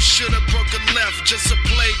middle, should've broke a left. Just a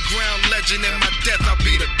playground legend. In my death, I'll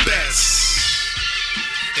be the best.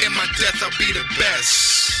 In my death, I'll be the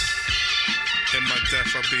best. In my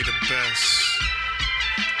death, I'll be the best.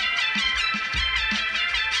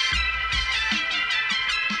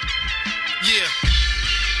 Yeah.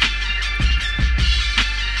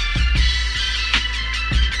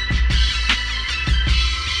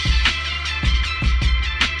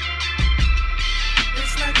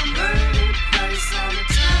 It's like a murdered place all the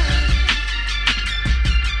time.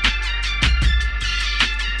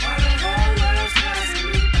 While the whole world's passing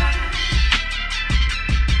me by.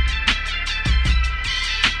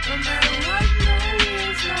 No matter what, no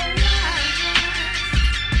winds, no rise.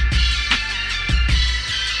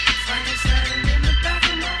 It's like I'm standing in the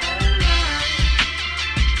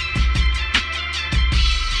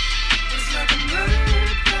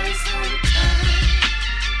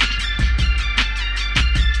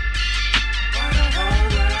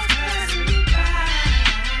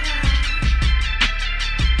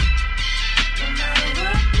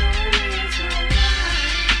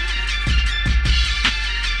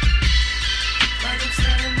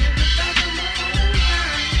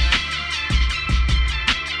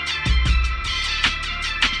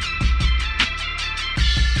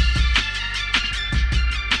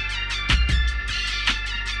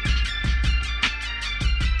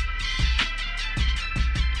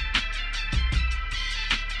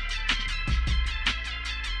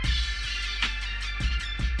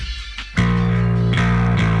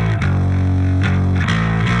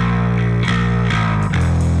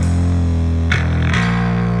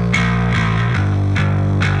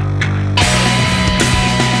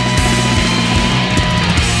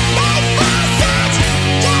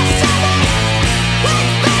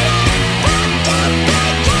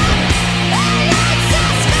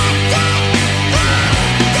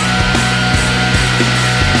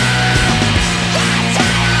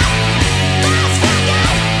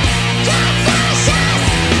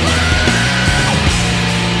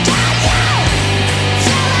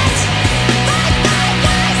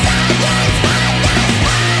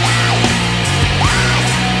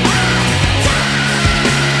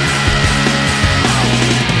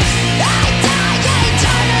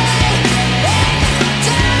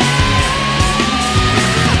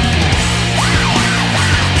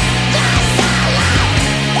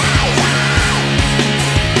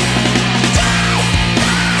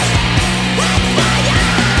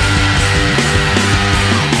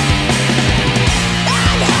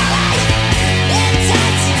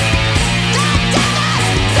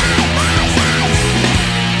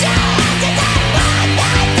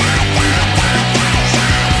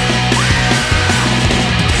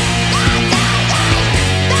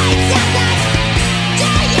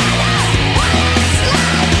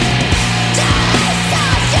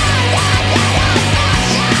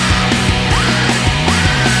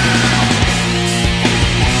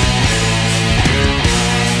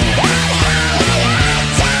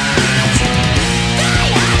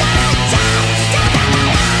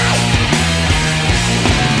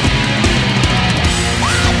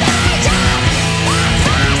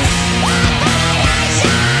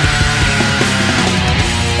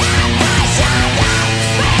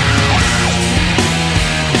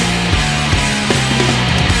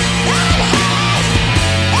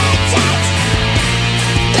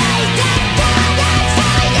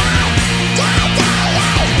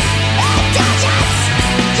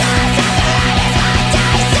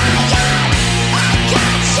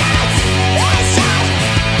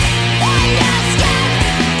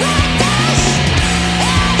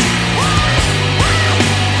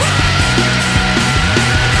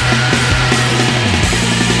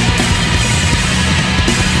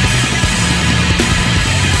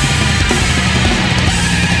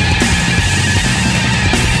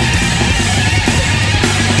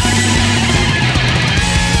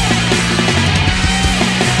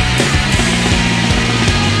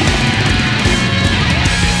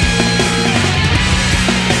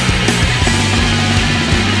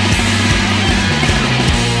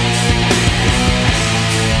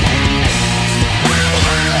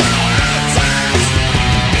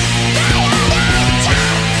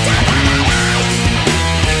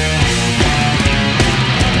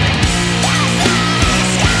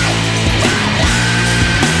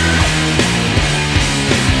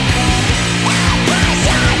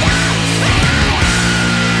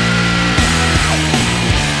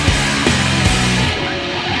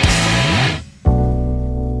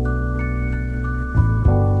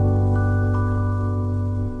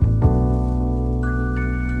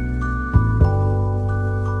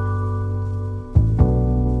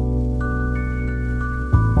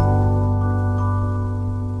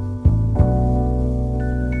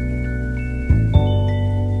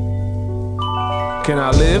can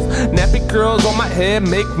I live? Nappy girls on my head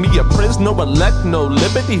make me a prisoner elect, no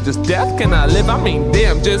liberty, just death. Can I live? I mean,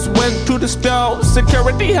 damn, just went to the store.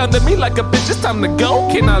 Security hounded me like a bitch, it's time to go.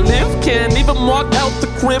 Can I live? Can't even walk out the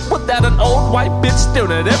crib without an old white bitch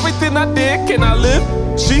staring at everything I did. Can I live?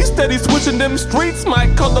 She steady switching them streets,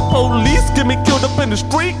 might call the police, get me killed up in the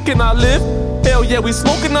street. Can I live? Hell yeah, we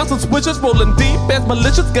smoking on some switches, rolling deep as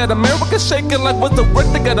malicious. Got America shaking like what's the brick.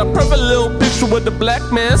 They got a perfect little picture with the black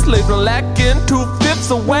man slaving, lacking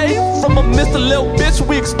 2/5 away from a Mr. Little bitch.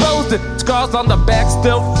 We exposed it. Scars on the back,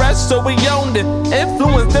 still fresh, so we owned it.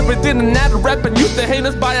 Influenced everything and that rapping. Used to hate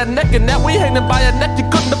us by a neck, and now we hanging by a neck. You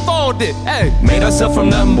couldn't afford it. Hey, made ourselves from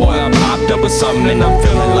nothing, boy. I popped up with something and I'm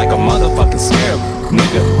feeling like a motherfucking scarab.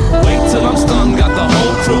 Nigga, wait till I'm stung. Got the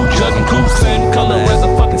whole crew jugging coops, same color as a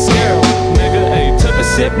fucking scarab. Nigga, hey, took a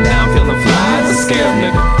sip, now I'm feeling fly as a scarab,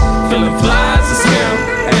 nigga. Feeling fly as a scarab.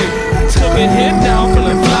 Hey, took a hit, now I'm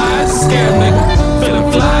feeling fly as a scarab, nigga.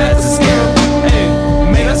 Feeling fly as a scarab. Hey,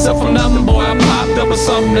 made myself from nothing, boy. I popped up with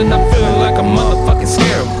something and I'm feeling like a motherfucking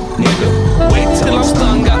scarab. Nigga, wait till I'm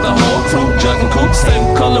stung. Got the whole crew jugging coops,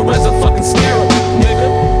 same color as a fucking scarab. Nigga,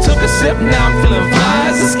 took a sip, now I'm feeling fly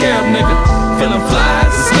as a scarab, nigga. Feeling fly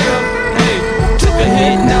as a scarab. Hey, took a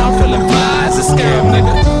hit, now I'm feeling fly as a scarab,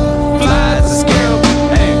 nigga. Fly as a scarab.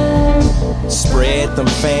 Hey, spread them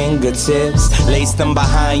fingertips, lace them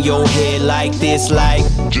behind your head like this, like.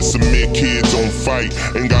 Just submit, kids don't fight.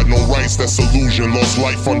 Ain't got no rights, that's illusion. Lost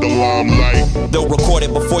life under limelight. They'll record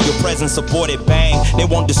it before your presence support it, bang. They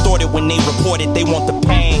won't distort it when they report it, they want the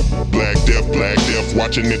pain. Black death,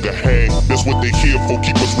 watch a nigga hang. That's what they here for,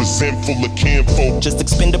 keep us resentful of kinfolk. Just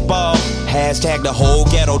expendable, hashtag the whole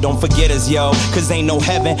ghetto, don't forget us, yo. Cause ain't no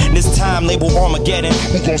heaven, this time label Armageddon.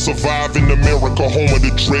 Who gon' survive in America, home of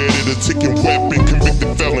the dreaded, a ticking weapon,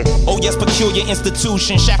 convicted felon. Oh yes, peculiar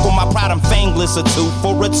institution, shackle my pride, I'm fangless, a tooth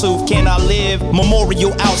for a tooth, can I live?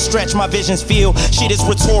 Memorial outstretched, my visions feel. Shit is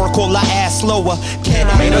rhetorical, I ask slower, can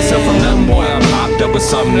I made myself from nothing, boy. I popped up with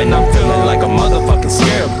something and I'm feeling like a motherfucking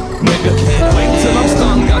scarab. Nigga, wait till I'm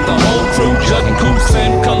stung. Got the whole crew jugging coops,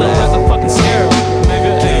 same color as a fucking scarab.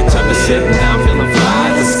 Nigga, hey, took a sip, now I'm feeling fly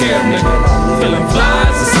as a scarab, nigga. Feeling fly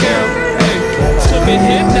as a scarab. Hey, took a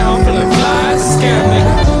hit, now I'm feeling fly as a scarab,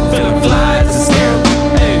 nigga. Feeling fly as a scarab.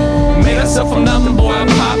 Hey, made myself from nothing, boy. I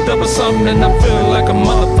popped up with something and I'm feeling like a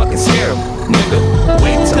motherfucking scarab, nigga.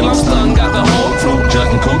 Wait till I'm stung. Got the whole crew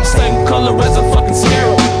jugging coops, same color as a fucking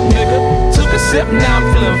scarab, nigga. Took a sip, now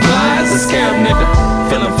I'm feeling fly as a scarab, nigga.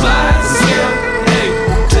 Feeling fly as a scarab. Hey,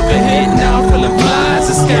 took a hit, now I'm feeling fly as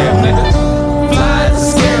a scarab, nigga. Fly as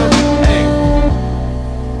a scarab. Hey.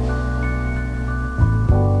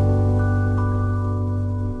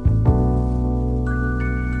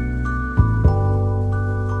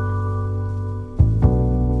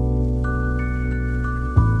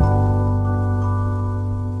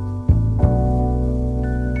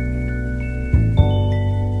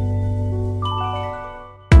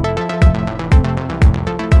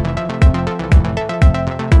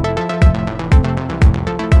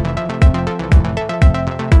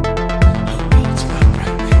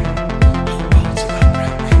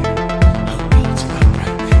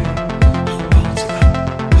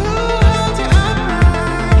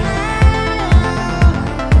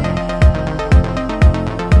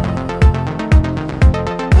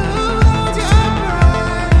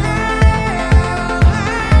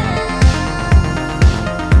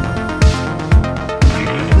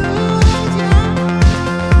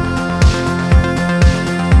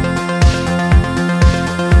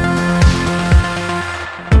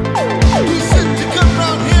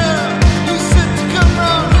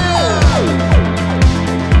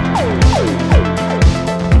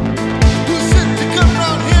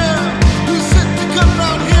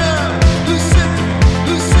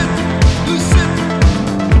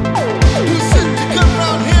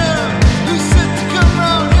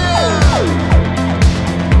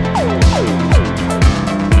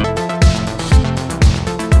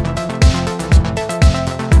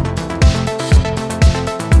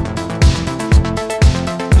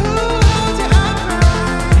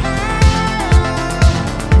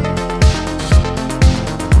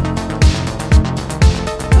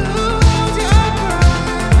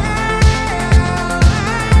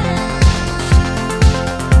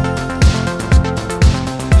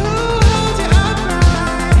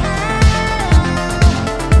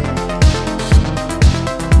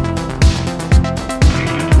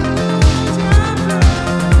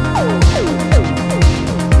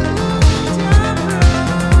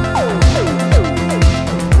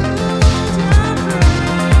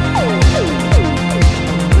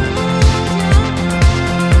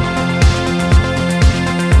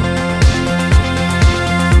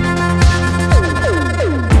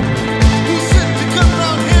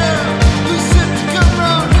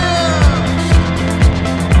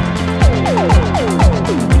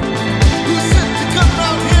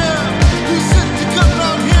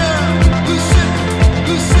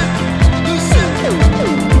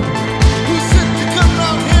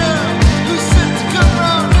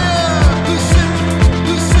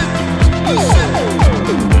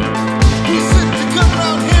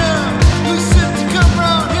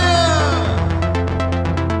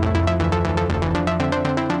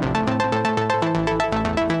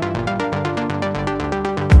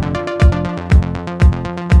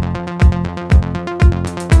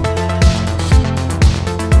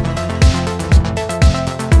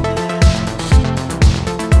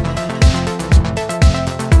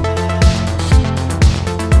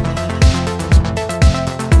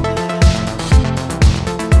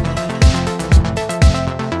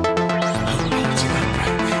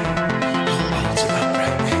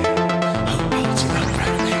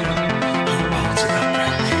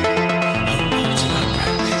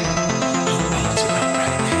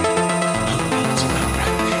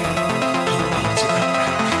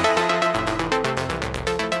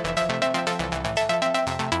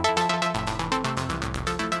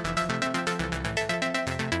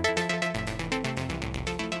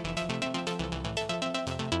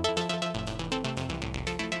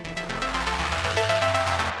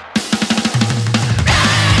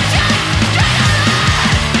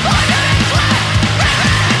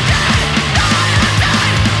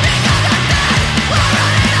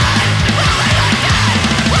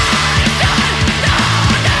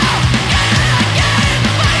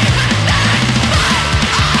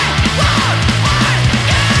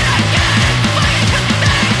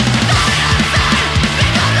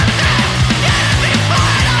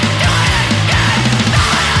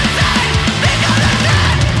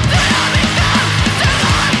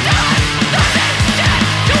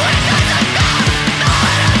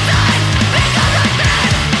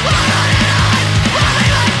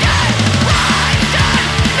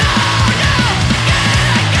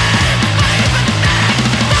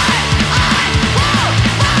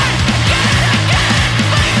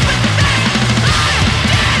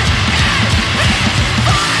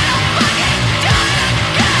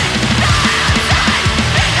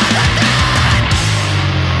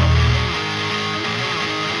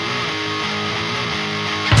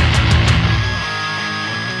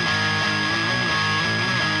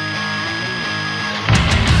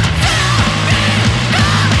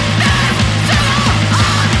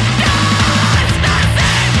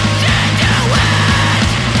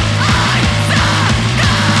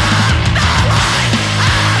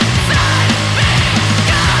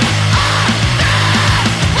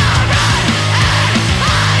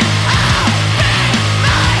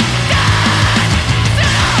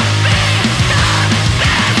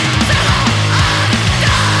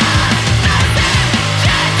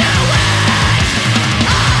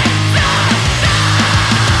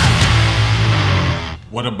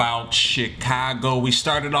 What about Chicago? We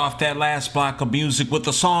started off that last block of music with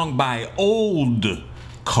a song by Old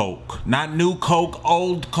Coke. Not New Coke,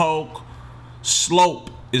 Old Coke. Slope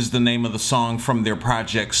is the name of the song from their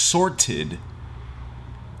project Sorted.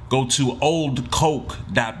 Go to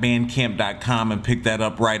oldcoke.bandcamp.com and pick that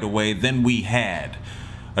up right away. Then we had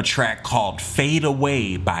a track called Fade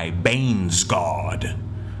Away by Bainesgod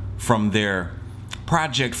from their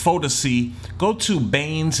project Photasy. Go to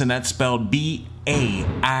Baines, and that's spelled B-A-I-N-E-S,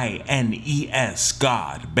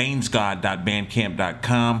 God,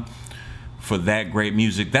 bainesgod.bandcamp.com for that great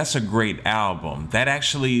music. That's a great album. That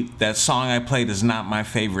song I played is not my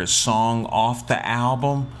favorite song off the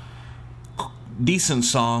album. Decent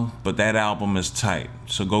song, but that album is tight.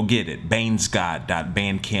 So go get it.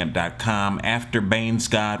 bainesgod.bandcamp.com. After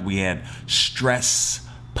Bainesgod, we had Stress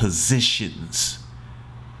Positions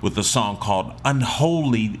with a song called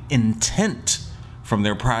Unholy Intent from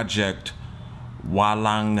their project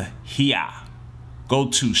Walanghia. Go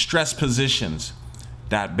to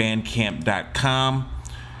stresspositions.bandcamp.com.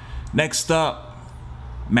 Next up,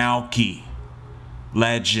 Malky,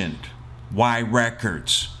 Legend, Y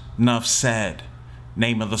Records, Nuff Said.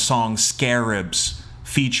 Name of the song Scarabs,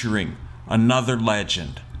 featuring another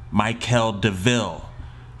legend, Michael DeVille,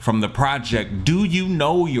 from the project Do You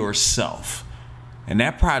Know Yourself? And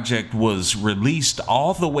that project was released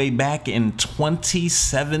all the way back in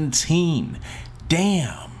 2017.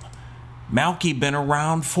 Damn. Malky been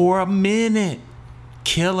around for a minute.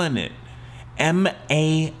 Killing it.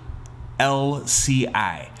 M-A-L-C-I.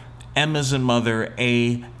 M as in mother,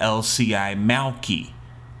 A-L-C-I.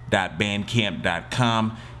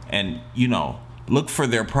 Malky.bandcamp.com. And, look for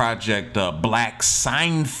their project Black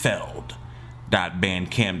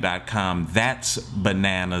Seinfeld.bandcamp.com. That's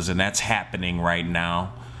bananas, and that's happening right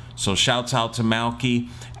now. So shouts out to Malky.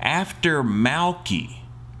 After Malky,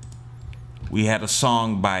 we had a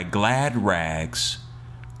song by Glad Rags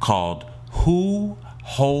called Who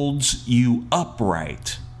Holds You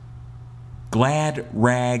Upright?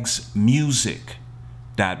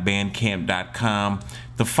 GladRagsMusic.bandcamp.com.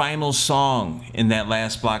 The final song in that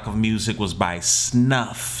last block of music was by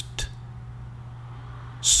Snuffed.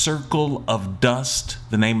 Circle of Dust,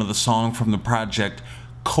 the name of the song from the project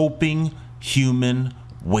Coping Human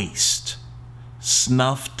Waste.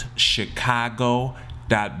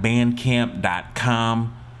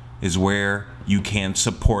 SnuffedChicago.bandcamp.com is where you can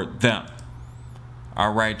support them.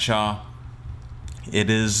 All right, y'all.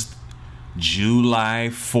 It is July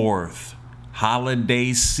 4th,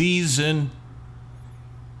 holiday season.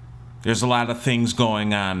 There's a lot of things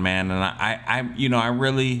going on, man, and I'm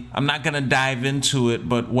not going to dive into it,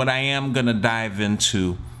 but what I am going to dive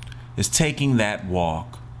into is taking that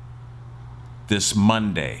walk this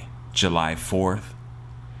Monday, July 4th.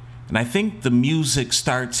 And I think the music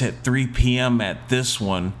starts at 3 p.m. at this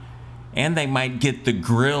one, and they might get the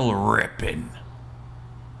grill ripping.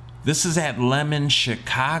 This is at Lemon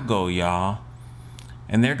Chicago, y'all.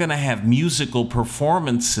 And they're going to have musical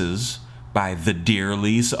performances by the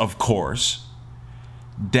Dearlys, of course.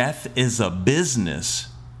 Death is a Business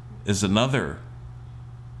is another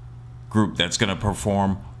group that's going to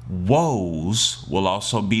perform. Woes will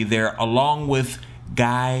also be there, along with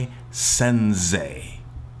Guy Senzei.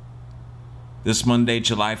 This Monday,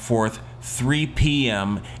 July 4th, 3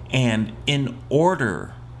 p.m. And in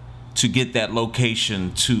order to get that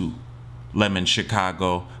location to Lemon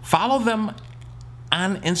Chicago, follow them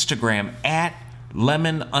on Instagram at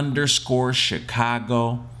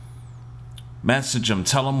lemon_Chicago. Message them.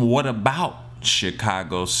 Tell them what about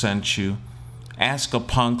Chicago sent you. Ask a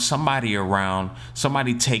punk, somebody around,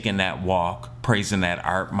 somebody taking that walk, praising that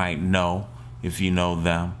art might know if you know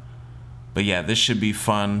them. But yeah, this should be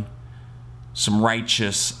fun. Some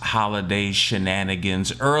righteous holiday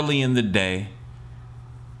shenanigans early in the day,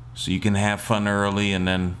 so you can have fun early and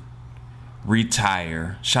then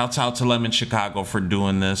retire. Shouts out to Lemon Chicago for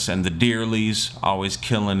doing this, and the Dearlys always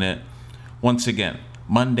killing it. Once again,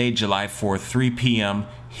 Monday, July 4th, 3 p.m.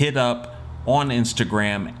 Hit up on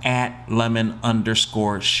Instagram at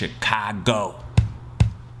lemon_Chicago.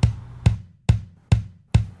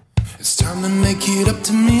 It's time to make it up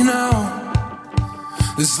to me now.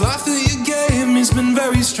 This life that you gave me's been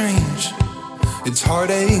very strange. It's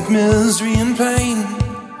heartache, misery, and pain.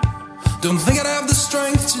 Don't think I'd have the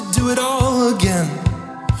strength to do it all again.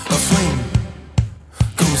 A flame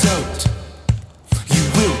goes out, you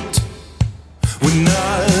wilt when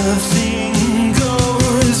nothing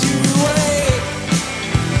goes your way.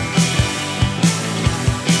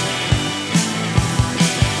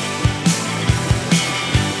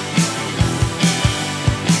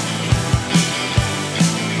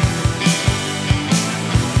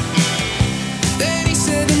 Then he said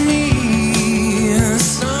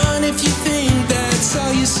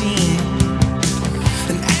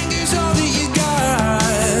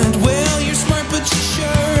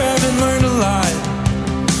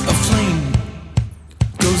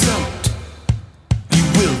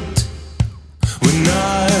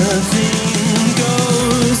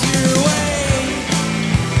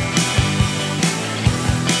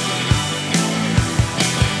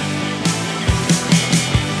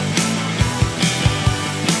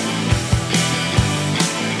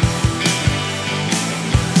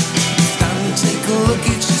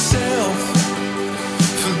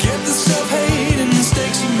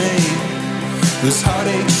There's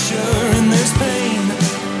heartache, sure, and there's pain.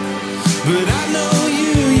 But I know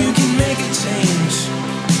you can make a change.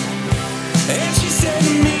 And she said to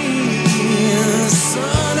me,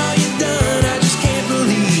 son, are you done? I just can't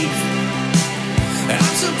believe.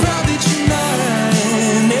 I'm so proud that you're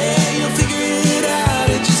mine. Yeah, you'll figure it out,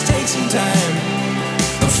 it just takes some time.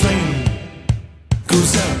 A flame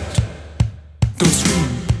goes out, goes scream,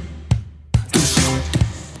 goes shout.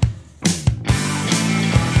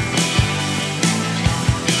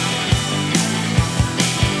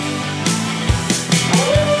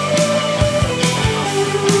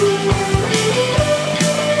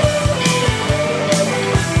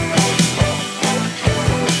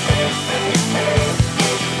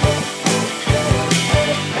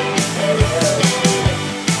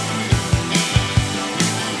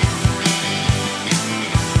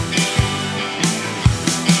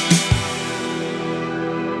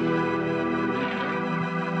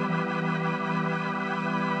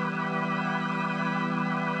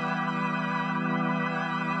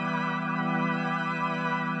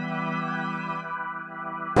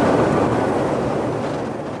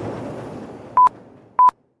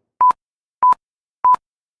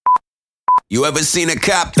 You ever seen a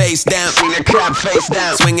cop face down? Seen a cop face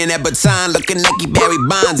down. Swinging that baton, looking like he Barry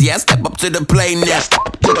Bonds. Yeah, I step up to the plate now.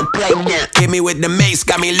 To the plate now. Hit me with the mace,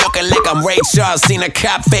 got me looking like I'm Ray Charles. Seen a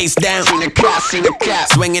cop face down. Seen a cop, seen a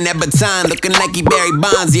cop. Swinging that baton, looking like he Barry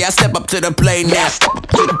Bonds. Yeah, I step up to the plate now. Step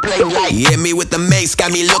up to the plate right. Hit me with the mace,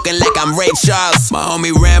 got me looking like I'm Ray Charles. My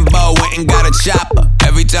homie Rambo went and got a chopper.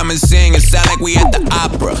 Every time I sing, it sound like we at the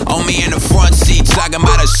opera. On me in the front seat, talking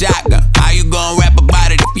about a shotgun. How you gon' rap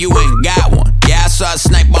about it if you ain't got one? Yeah, I saw a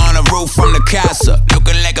sniper on the roof from the casa.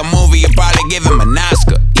 Looking like a movie, you probably give him an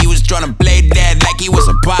Oscar. He was tryna play dead like he was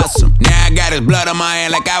a possum. Now I got his blood on my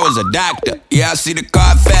hand like I was a doctor. Yeah, I see the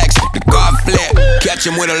Carfax, the car flip. Catch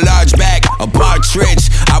him with a large bag, a partridge.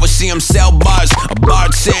 I would see him sell bars, a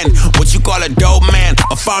bartend. What you call a dope man,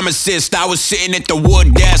 a pharmacist. I was sitting at the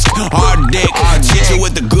wood desk, hard dick. Hit you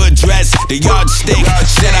with the good dress, the yardstick.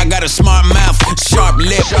 Said I got a smart mouth, sharp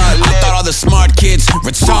lip. I thought all the smart kids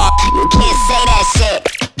retarded. You can't say that shit.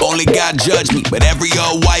 Only God judged me, but every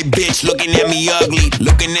old white bitch looking at me ugly.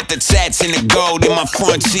 Looking at the tats and the gold in my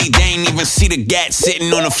front seat. They ain't even see the gat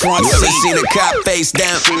sitting on the front seat. Seen a cop face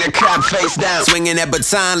down, seen a cop face down. Swinging that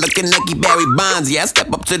baton, looking like he Barry Bonds. Yeah, I step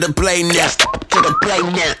up to the plate now. Step up to the plate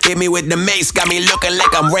now. Hit me with the mace, got me looking like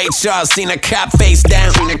I'm Ray Charles. Seen a cop face down,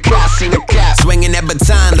 seen a cop, seen a cop. Swinging that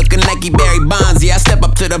baton, looking like he Barry Bonds. Yeah, I step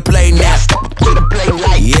up to the plate now. Step up to the plate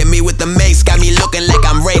right. Hit me with the mace, got me looking like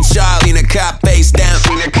I'm Ray Charles. Seen a cop face down,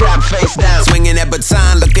 seen a cop face down. Swinging that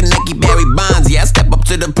baton, looking like he Barry Bonds. Yeah, I step up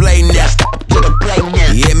to the plate now. Step up to the plate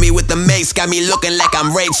now. Hit me with the mace, got me looking like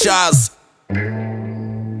I'm Ray Charles.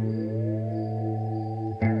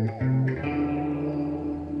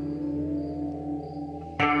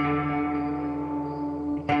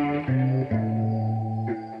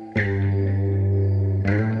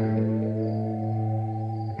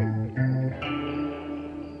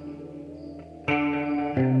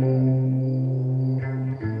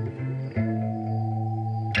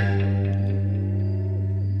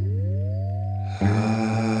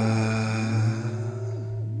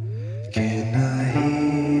 Can I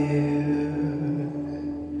hear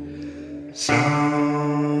songs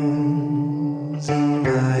in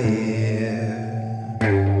my ear?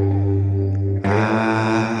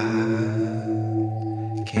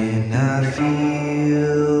 Can I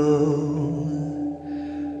feel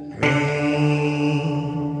rain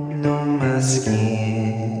on my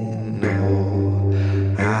skin? No,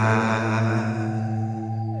 I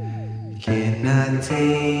cannot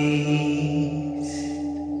taste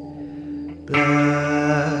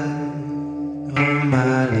blood on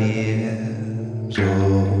my lips.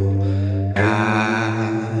 Oh, I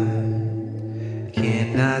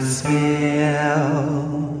cannot smell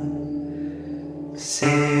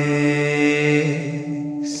sex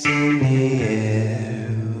in the air.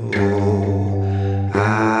 Oh, I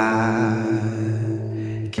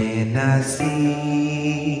cannot see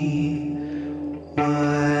what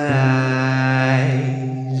lies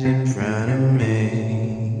in front of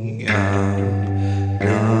me. I'm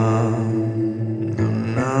numb,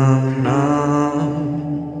 numb,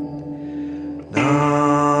 numb,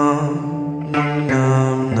 numb,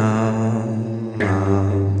 numb, numb, numb,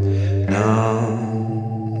 numb,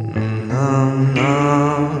 numb,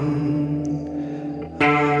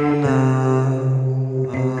 numb, numb.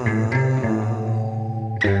 Oh,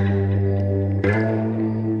 no.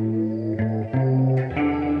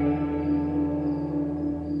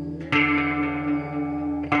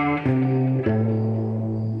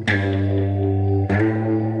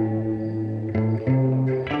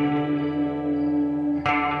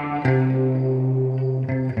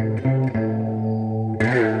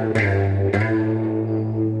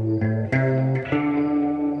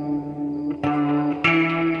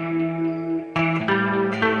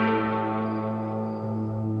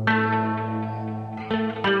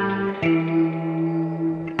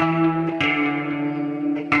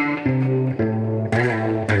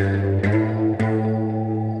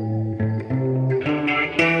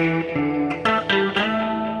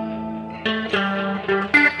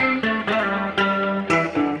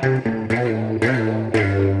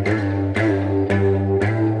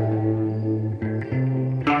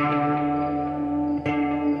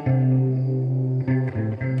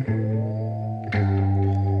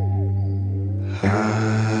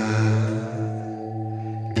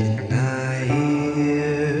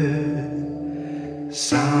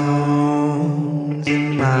 Sounds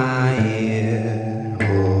in my ear.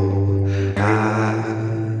 Oh, I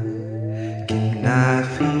cannot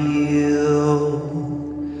feel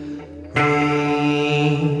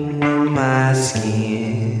rain on my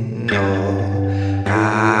skin. No, I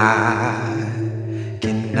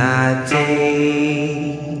cannot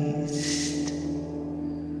taste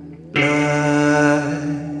blood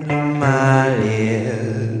on my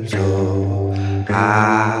lips. Oh,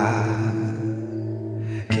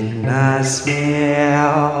 I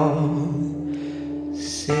smell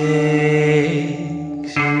sex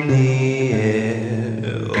in the air.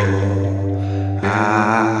 Oh, I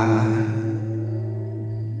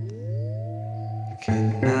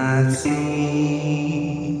cannot see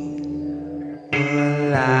what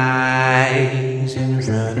lies in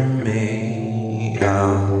front of me.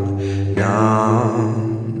 Numb, numb,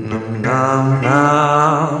 numb, numb,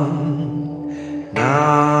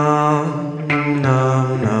 numb,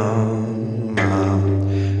 numb, numb, numb.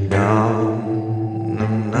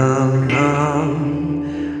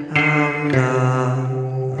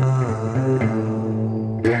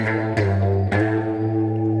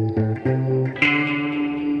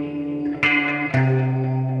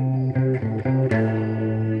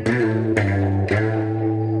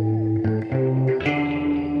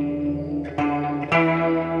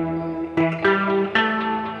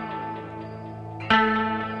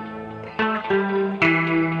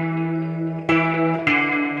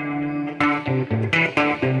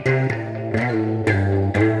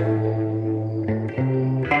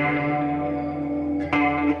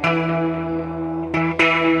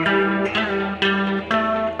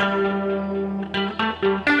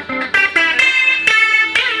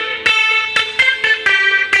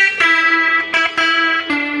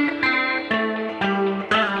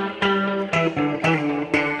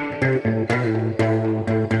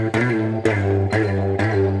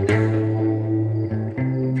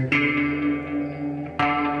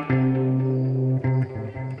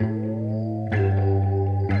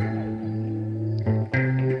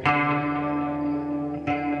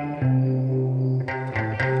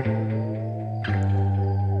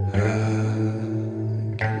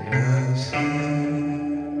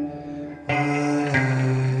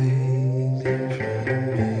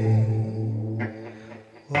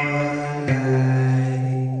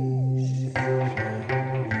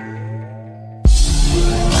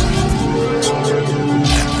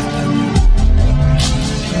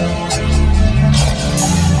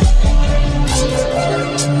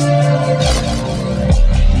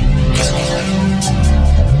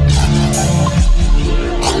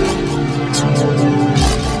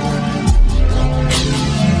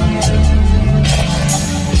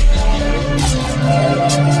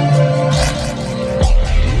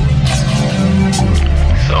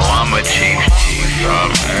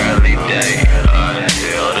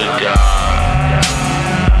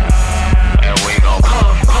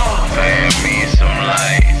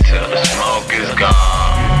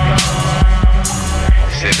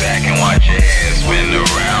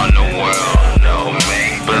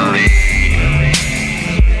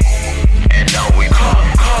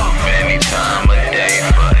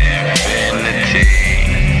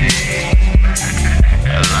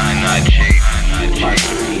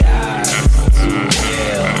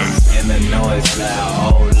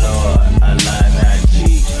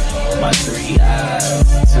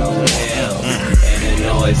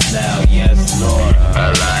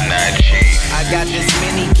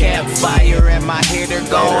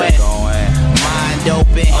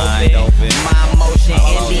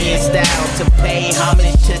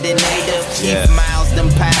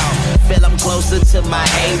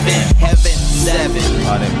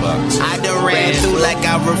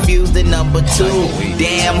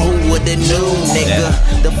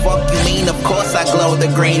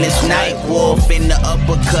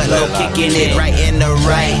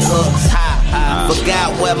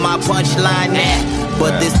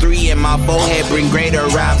 But this 3 in my forehead bring greater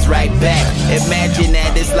rhymes right back. Imagine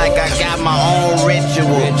that it's like I got my own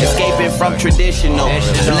ritual. Escaping from traditional.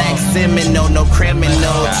 Black Seminole, no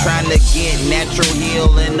criminal. Trying to get natural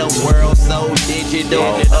heal in the world so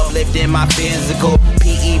digital. Uplifting my physical.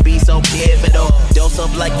 PEB so pivotal. Dose up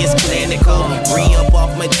like it's clinical. Re-up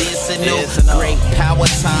off medicinal. Great power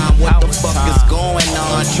time. What the fuck is going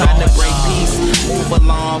on? Trying to break peace. Move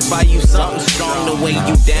along. Buy you something strong to weigh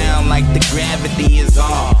you down like the gravity is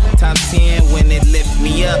on. Times 10 when it lifts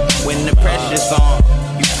me up. When the pressure's on.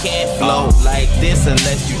 You can't float like this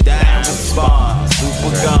unless you die and respond.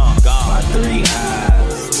 Super gone. My 3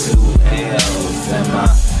 eyes, 2 L's, and my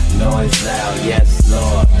noise loud. Yes,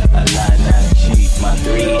 Lord. A lie not cheap. My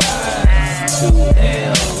 3 eyes, 2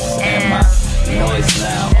 L's, and my noise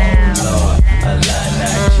loud. Oh Lord. A lie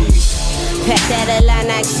not cheap. Pack that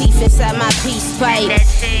Atlantic chief inside my peace pipe.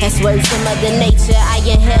 That's words from Mother Nature. I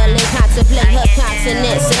inhale and contemplate her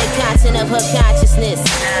continents and the content of her consciousness.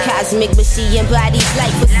 Cosmic, but she embodies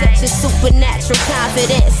life with such a supernatural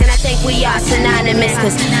confidence. And I think we are synonymous,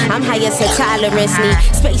 cause I'm higher to tolerance. Need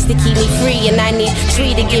space to keep me free, and I need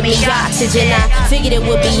tree to give me oxygen. I figured it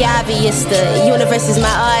would be obvious. The universe is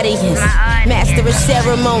my audience. Master of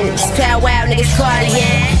ceremonies. Powwow niggas cardigan.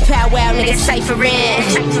 Powwow niggas ciphering.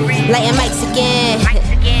 Lighting mics again.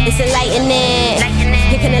 It's enlightening.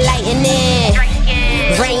 Here can enlighten it.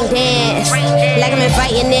 Rain dance. Like I'm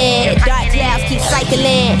inviting it. Dark clouds keep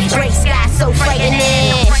cycling. Gray sky so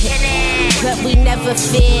frightening. But we never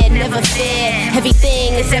fear, never fear.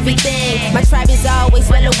 Everything is everything. My tribe is always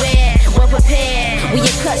well aware, well prepared. We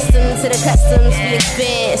accustomed to the customs we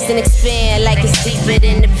experience and expand like it's deeper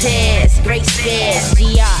than the past. Great spares, GR.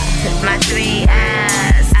 My 3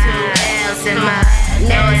 eyes, 2 L's, and my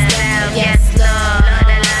nose loud. Yes, Lord.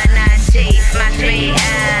 The line not cheap. My 3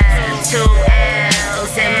 eyes, 2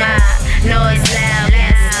 L's, and my nose loud.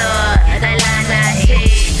 Yes, Lord. The line not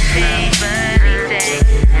cheap.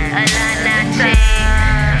 A line not cheap. A line not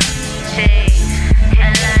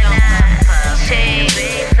cheap.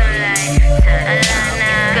 A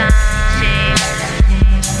line not cheap.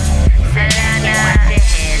 A line not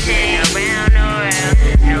cheap. Around the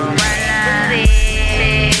world, no one loves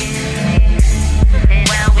it.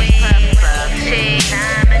 Well, we puff cheap.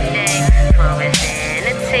 Time of day for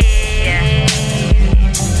insanity.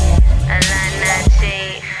 A line not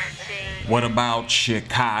cheap. What about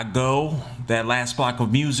Chicago? That last block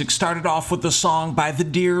of music started off with a song by the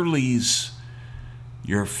Dearlys,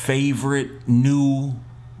 your favorite new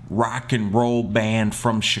rock and roll band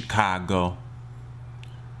from Chicago.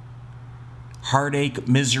 Heartache,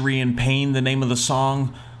 Misery, and Pain, the name of the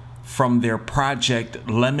song from their project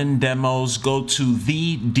Lemon Demos. Go to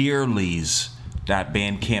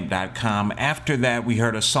thedearlys.bandcamp.com. After that, we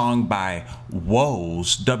heard a song by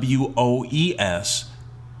Woes, W-O-E-S,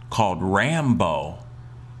 called Rambo.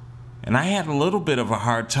 And I had a little bit of a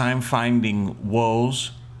hard time finding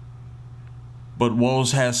Woes, but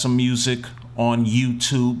Woes has some music on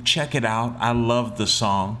YouTube. Check it out. I love the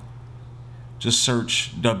song. Just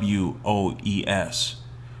search W-O-E-S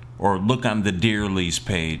or look on the Dearlys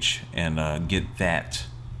page and get that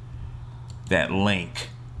link.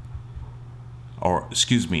 Or,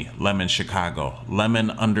 excuse me, Lemon Chicago.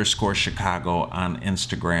 Lemon_Chicago on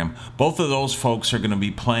Instagram. Both of those folks are going to be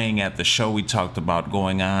playing at the show we talked about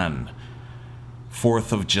going on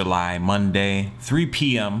 4th of July, Monday, 3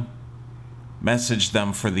 p.m. Message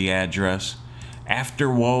them for the address.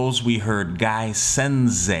 After Woes, we heard Guy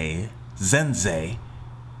Zenze,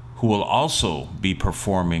 who will also be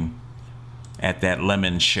performing at that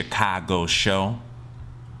Lemon Chicago show.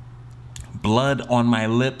 Blood on My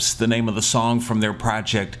Lips, the name of the song from their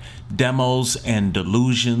project Demos and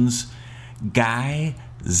Delusions. Guy,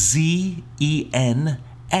 Z-E-N-S-E-I,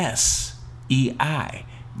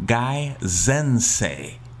 Guy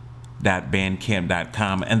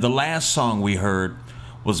Zense.bandcamp.com. And the last song we heard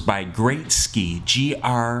was by Great Ski,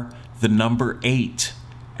 GR8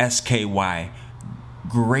 SKY,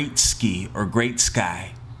 Great Ski or Great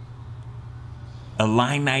Sky.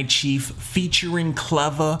 Illini Chief featuring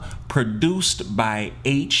Clever, produced by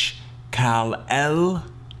H. Kal-El.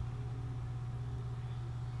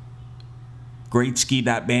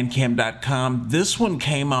 Greatski.bandcamp.com. This one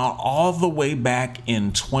came out all the way back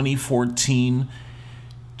in 2014.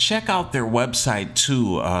 Check out their website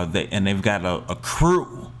too, and they've got a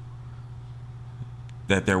crew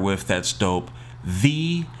that they're with that's dope.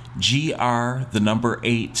 The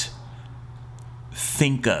GR8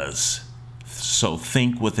 Thinkers. So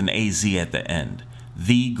think with an AZ at the end.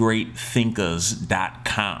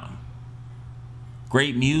 TheGreatThinkers.com.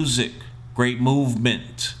 Great music, great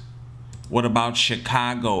movement, What about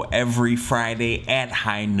Chicago? Every Friday at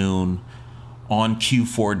high noon on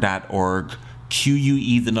Q4.org.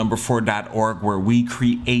 QUE, the number 4.org, where we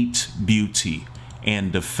create beauty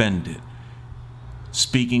and defend it.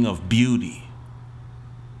 Speaking of beauty,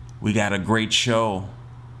 we got a great show,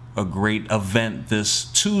 a great event this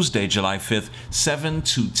Tuesday, July 5th, 7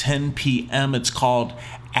 to 10 p.m. It's called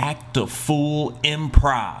Act a Fool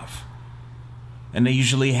Improv. And they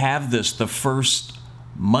usually have this the first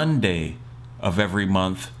Monday of every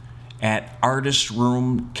month at Artist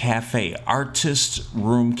Room Cafe. Artist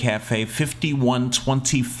Room Cafe,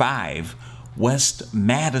 5125 West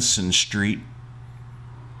Madison Street.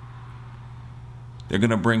 They're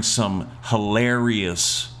going to bring some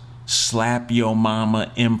hilarious slap yo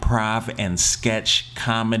mama improv and sketch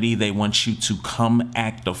comedy. They want you to come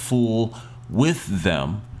act a fool with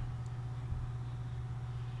them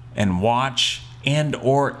and watch and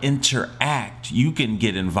or interact. You can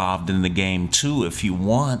get involved in the game too if you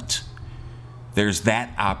want. There's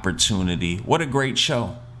that opportunity. What a great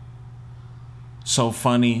show. So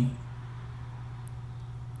funny.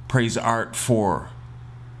 Praise art for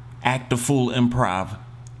Act a Fool Improv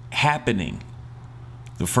happening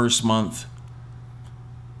the first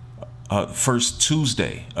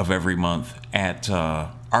Tuesday of every month at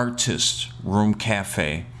Artist Room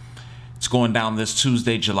Cafe. It's going down this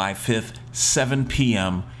Tuesday, July 5th, 7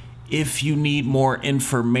 p.m. If you need more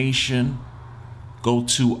information, go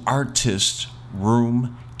to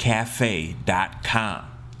artistroomcafe.com.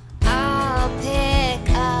 I'll pick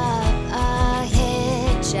up a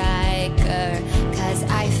hitchhiker, 'cause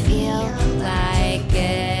I feel like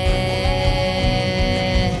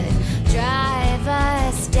it. Drive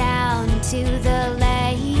us down to the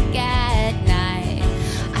lake at night.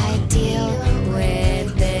 I deal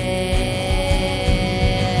with it.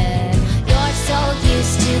 You're so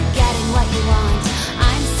used to getting what you want.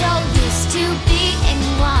 I'm so used to being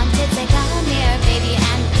wanted. Say, come here, baby,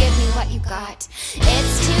 and give me what you got.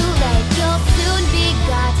 It's too late, you'll soon be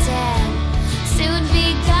gotten. Soon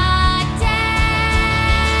be gotten.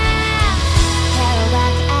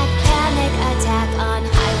 Kerouac at panic attack on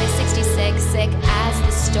Highway 66, sick as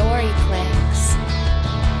the story clicks.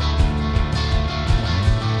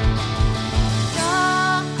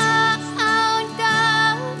 Don't go,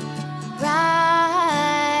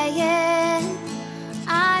 Ryan.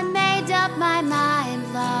 I made up my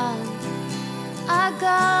mind long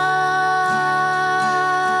ago.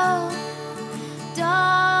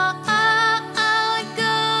 Don't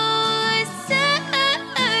go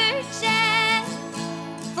searching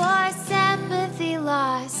for sympathy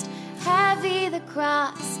lost. Heavy the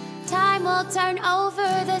cross. Time will turn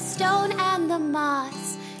over the stone and the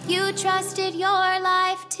moss. You trusted your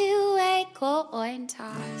life to a coin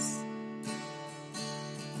toss.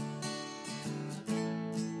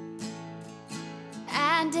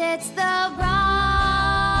 And it's the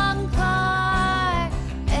wrong car,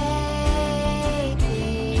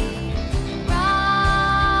 baby.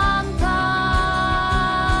 Wrong car.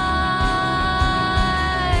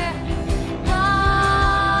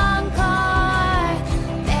 Wrong car,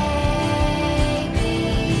 baby.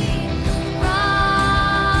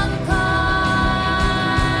 Wrong car.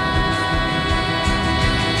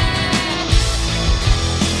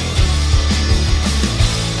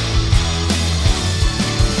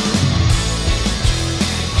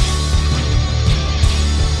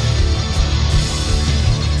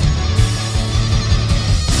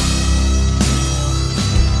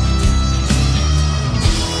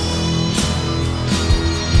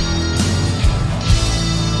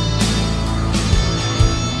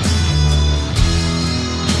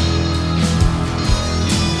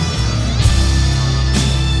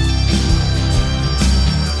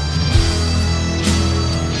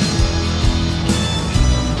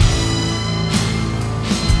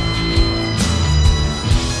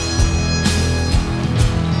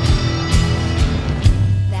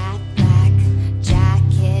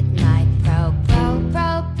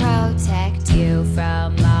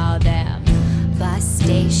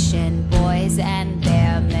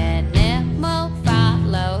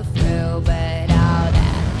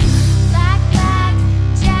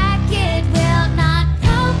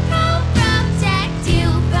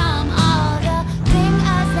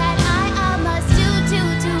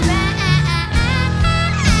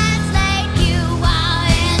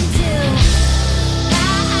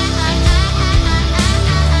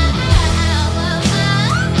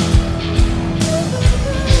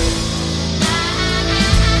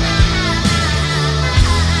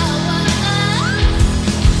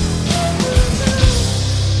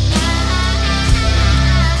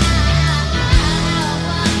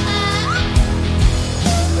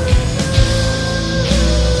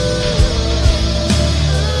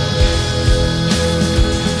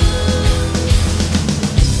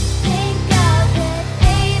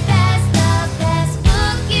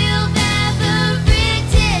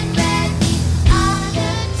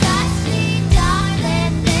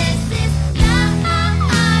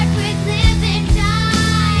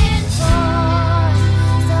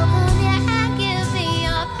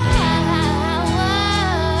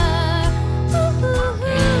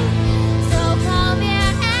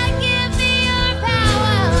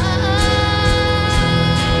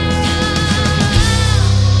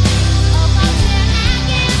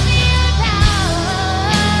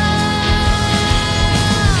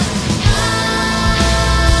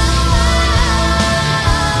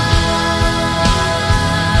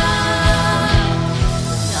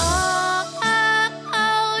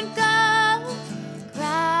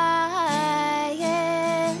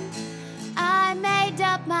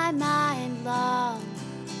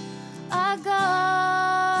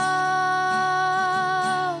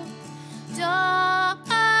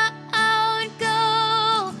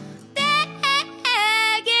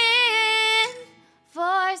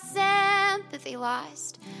 sympathy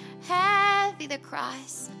lost, heavy the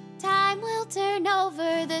cross. Time will turn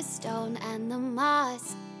over the stone and the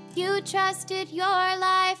moss. You trusted your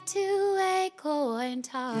life to a coin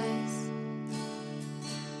toss.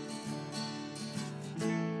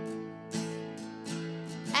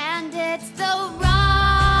 And it's the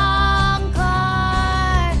wrong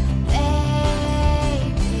car,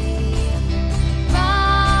 baby.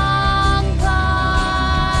 Wrong car.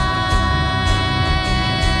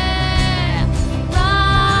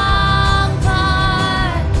 Wrong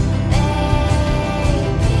car, baby.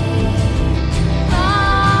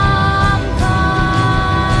 Wrong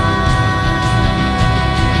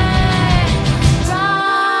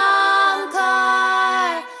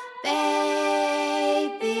car,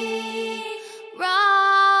 baby.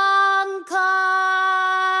 Wrong car.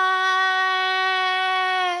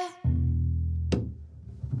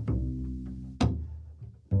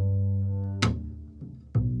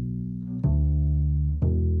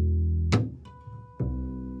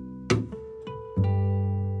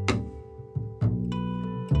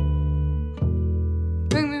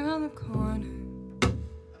 Bring me around the corner.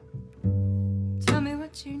 Tell me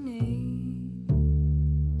what you need.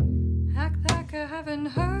 Act like I haven't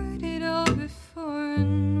heard it all before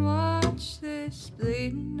and watch this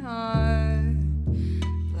bleeding heart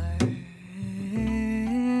bleed.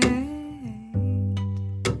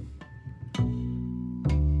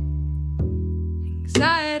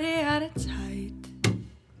 Anxiety at its height,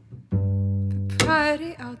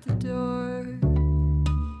 propriety out the door.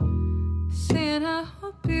 Saying I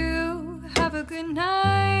hope you have a good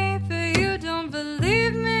night, but you don't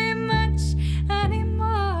believe me much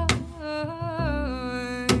anymore.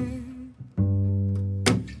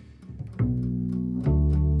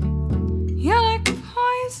 You're like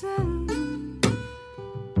poison,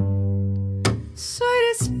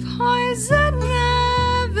 sweetest poison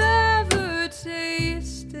I've ever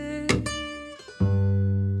tasted.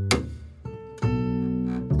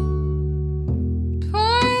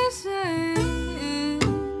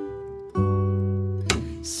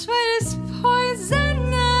 Sweetest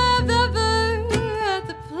poison I've ever had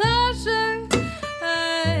the pleasure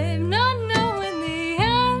of not knowing the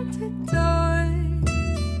antidote.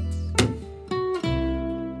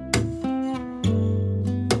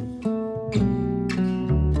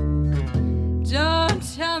 Don't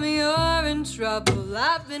tell me you're in trouble.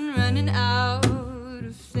 I've been running out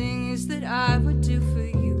of things that I would do for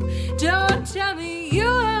you. Don't tell me you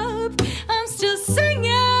hope I'm still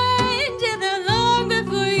singing. Did that long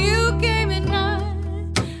before you came and I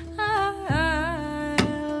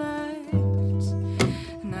left.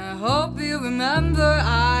 And I hope you remember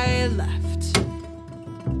I left.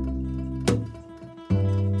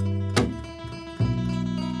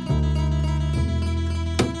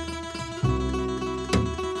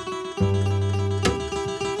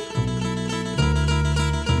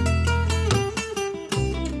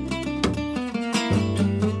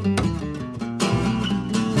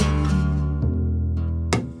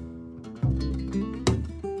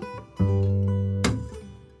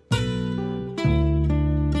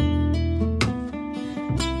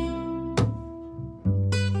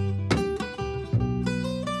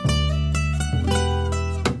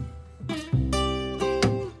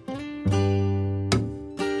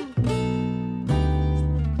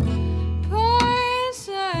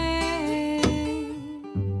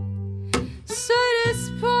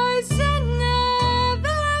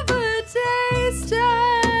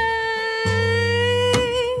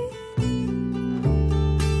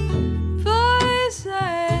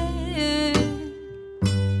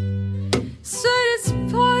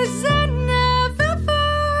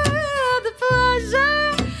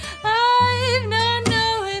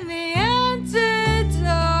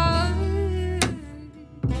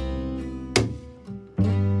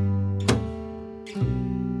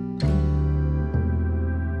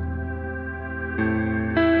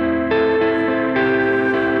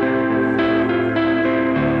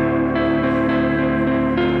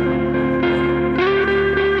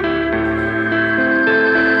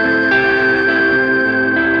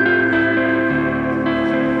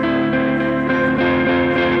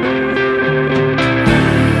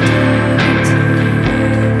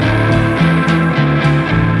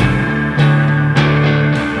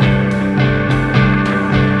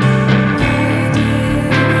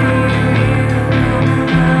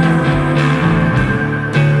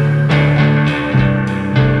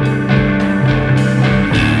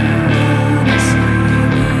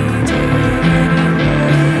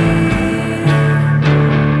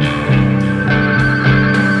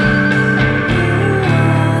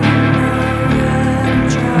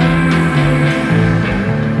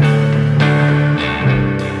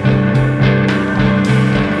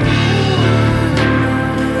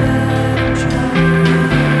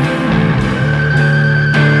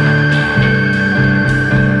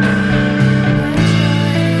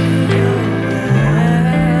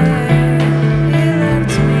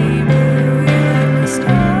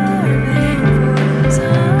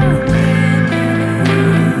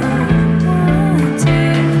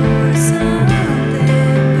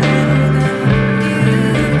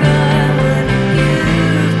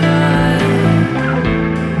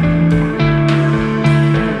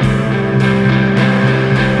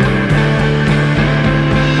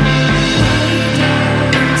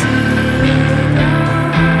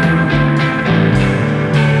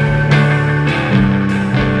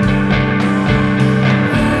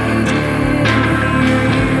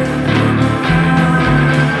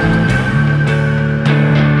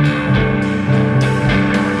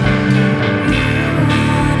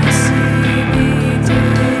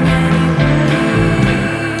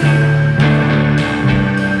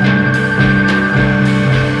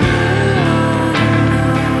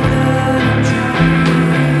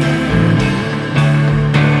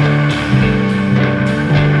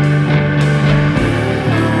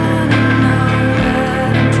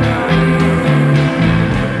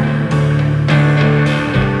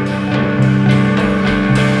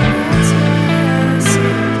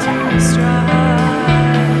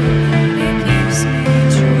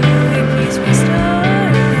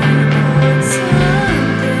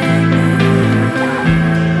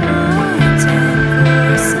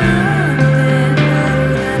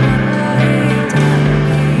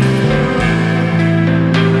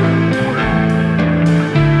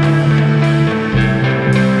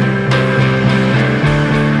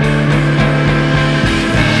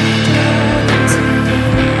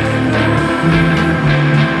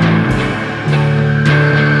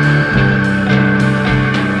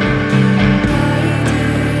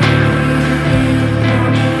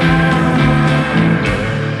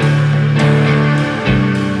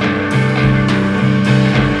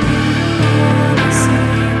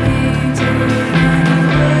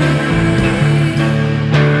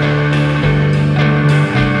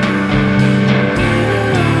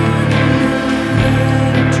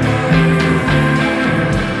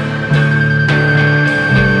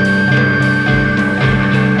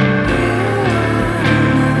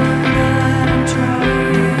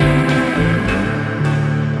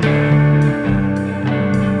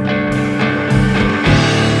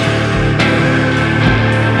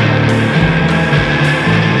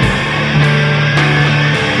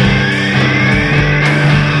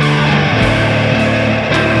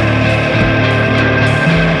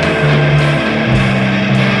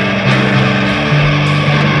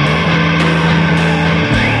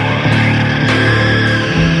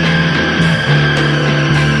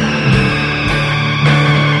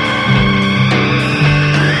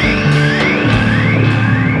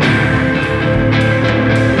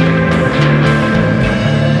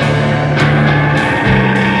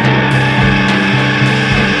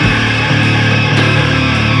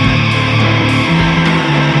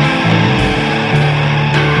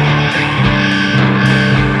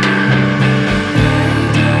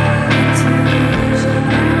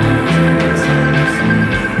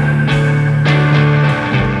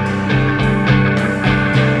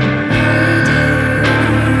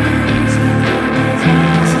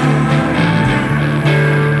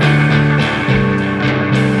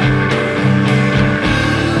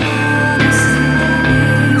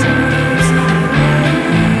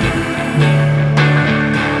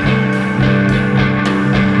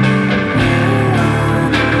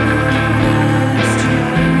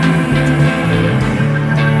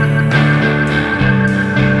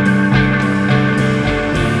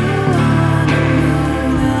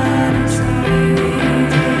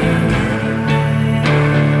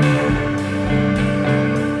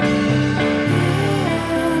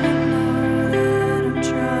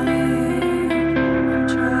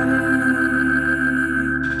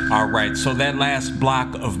 right, so that last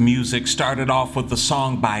block of music started off with a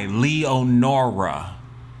song by Leonora.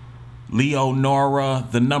 Leonora,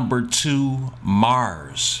 the number 2,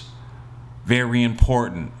 Mars. Very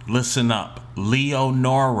important. Listen up.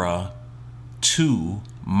 Leonora 2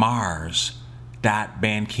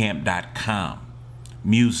 Mars.bandcamp.com.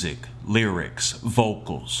 Music, lyrics,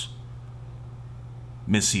 vocals.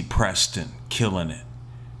 Missy Preston, killing it.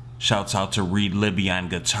 Shouts out to Reed Libby on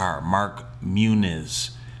guitar, Mark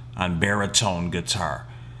Muniz on baritone guitar,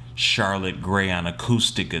 Charlotte Gray on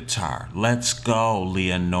acoustic guitar. Let's go,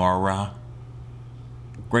 Leonora.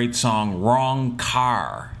 Great song. Wrong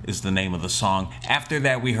Car is the name of the song. After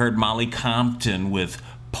that, we heard Molly Compton with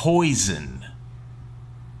Poison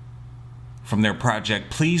from their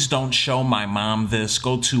project Please Don't Show My Mom This.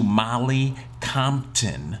 Go to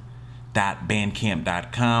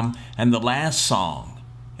mollycompton.bandcamp.com. And the last song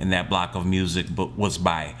in that block of music was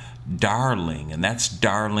by Darling, and that's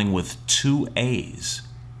Darling with 2 A's.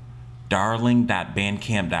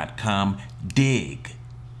 Darling.bandcamp.com. Dig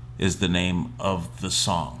is the name of the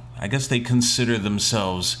song. I guess they consider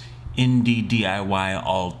themselves indie DIY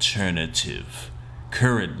alternative,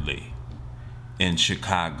 currently in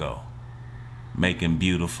Chicago, making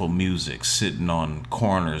beautiful music, sitting on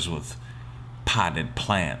corners with potted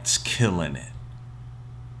plants, killing it.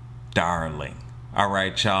 Darling. All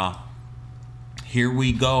right, y'all. Here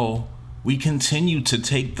we go. We continue to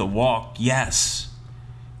take the walk. Yes,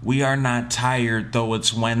 we are not tired, though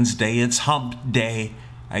it's Wednesday. It's hump day,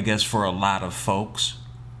 I guess, for a lot of folks.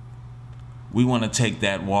 We want to take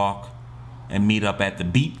that walk and meet up at the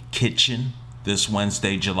Beat Kitchen this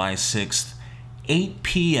Wednesday, July 6th, 8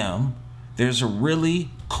 p.m. There's a really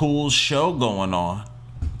cool show going on.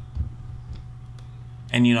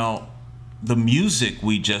 And, you know, the music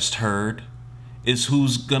we just heard is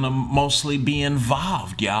who's gonna mostly be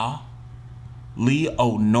involved, y'all.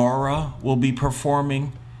 Leonora will be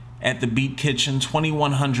performing at the Beat Kitchen,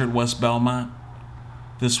 2100 West Belmont,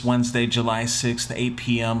 this Wednesday, July 6th, 8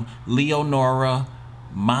 p.m. Leonora,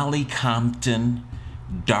 Molly Compton,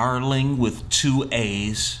 Darling with 2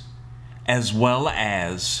 A's, as well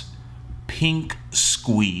as Pink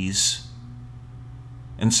Squeeze.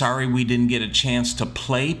 And sorry we didn't get a chance to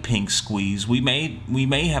play Pink Squeeze. We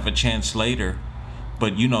may have a chance later.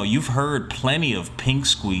 But, you know, you've heard plenty of Pink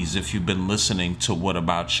Squeeze if you've been listening to What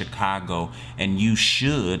About Chicago, and you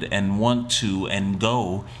should and want to and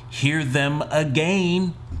go hear them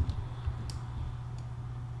again.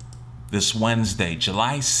 This Wednesday,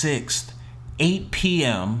 July 6th, 8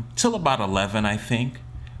 p.m. till about 11, I think.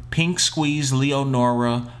 Pink Squeeze,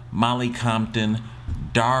 Leonora, Molly Compton,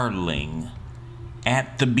 Darling,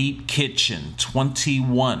 at the Beat Kitchen,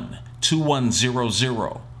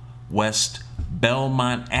 2100 West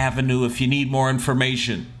Belmont Avenue. If you need more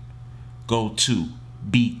information, go to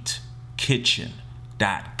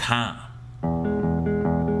beatkitchen.com.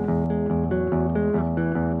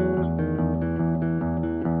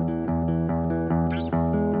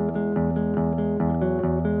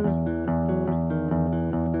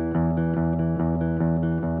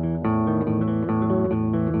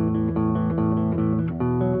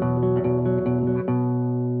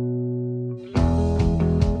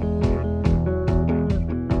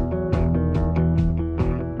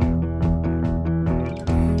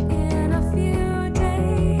 In a few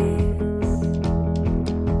days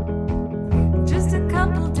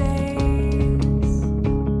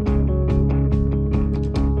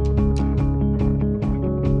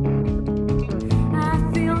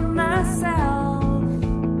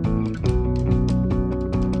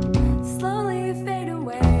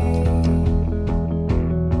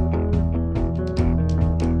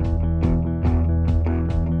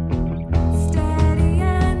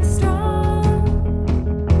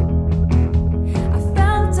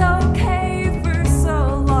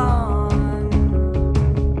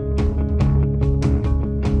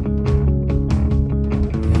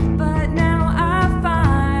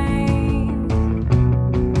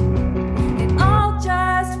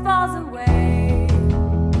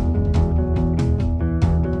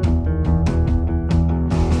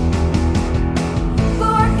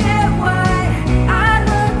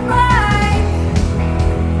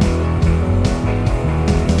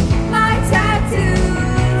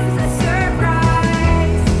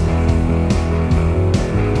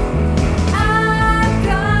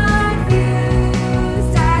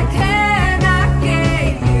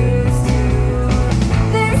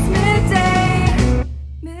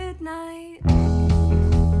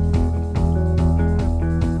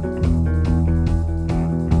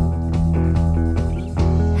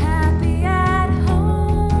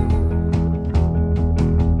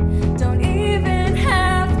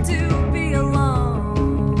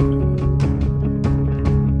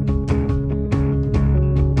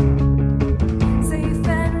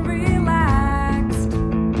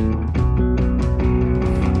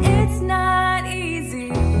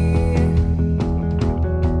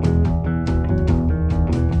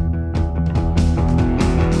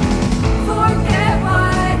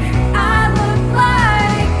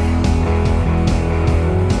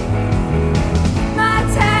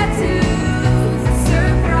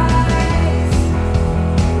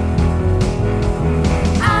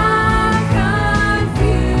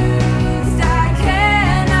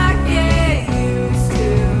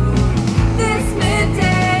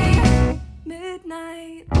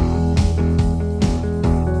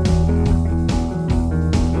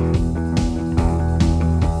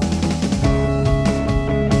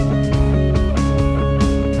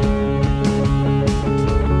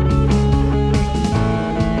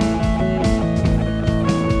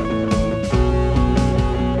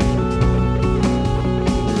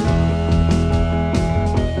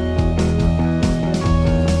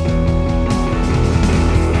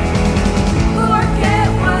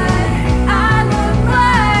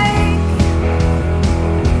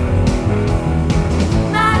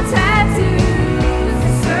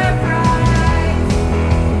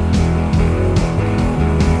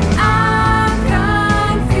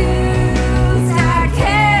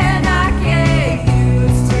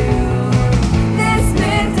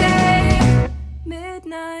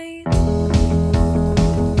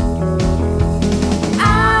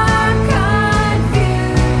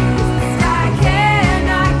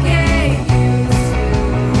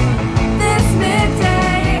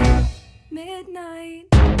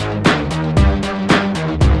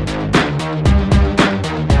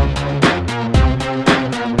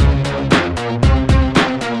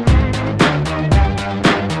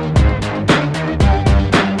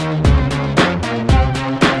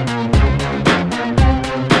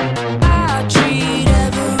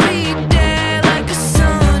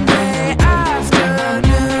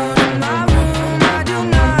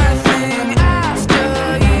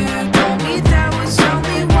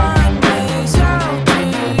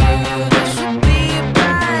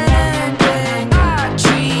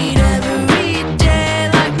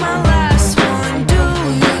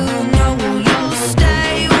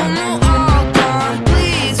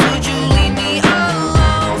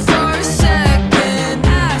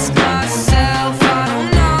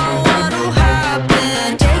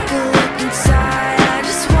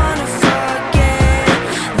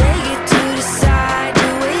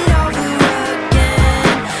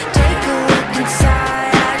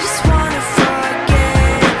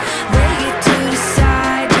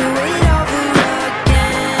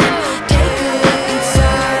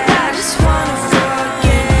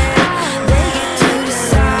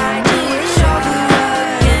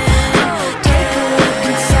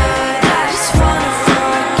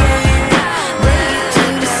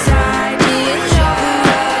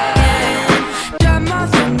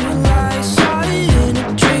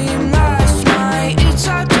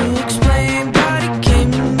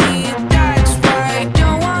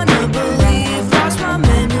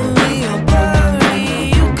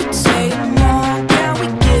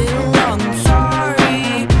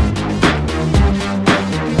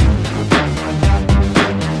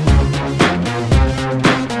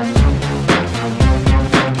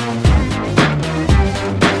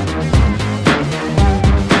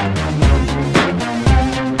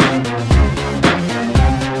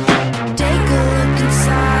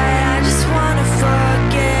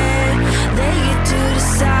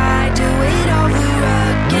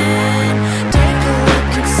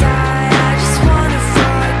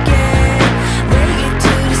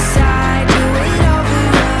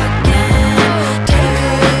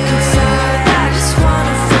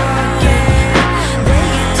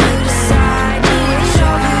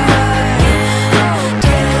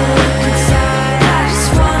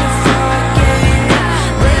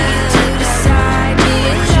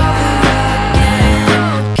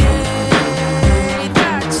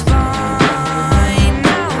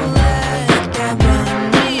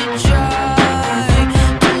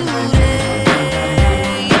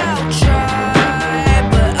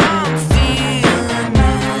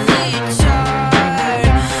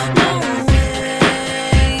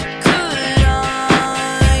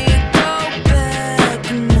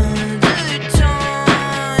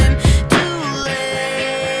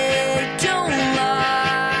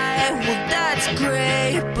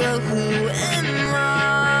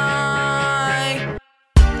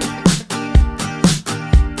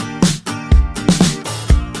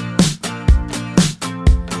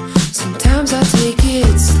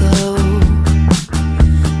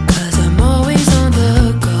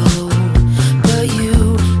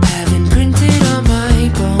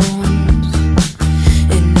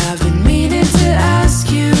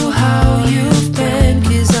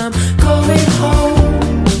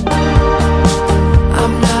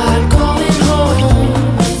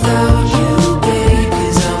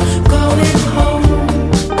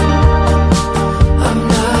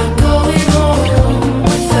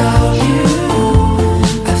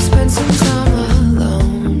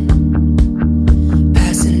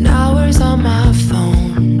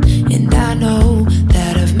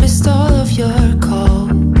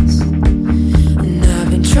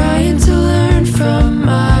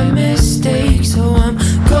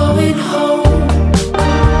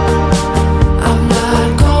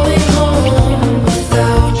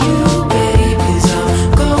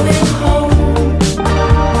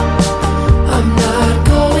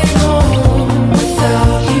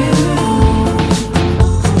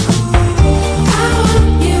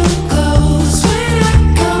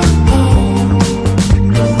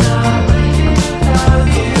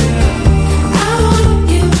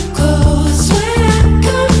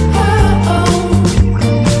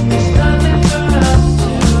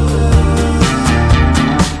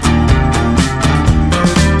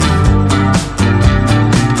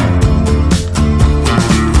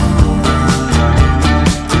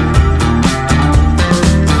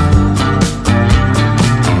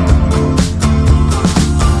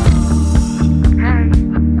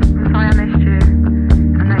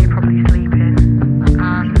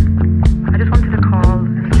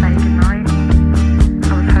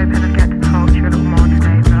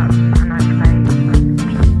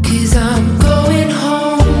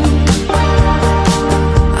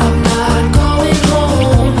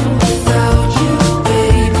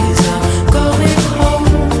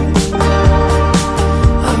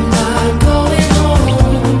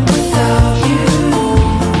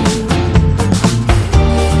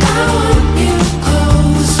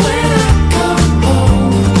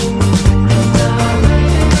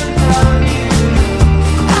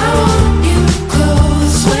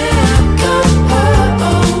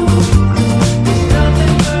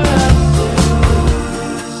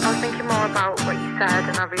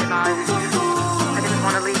I didn't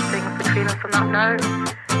want to leave things between us on that note,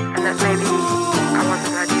 and that maybe I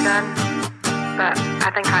wasn't ready then, but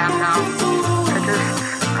I think I am now.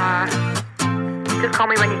 So just call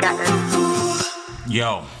me when you get it.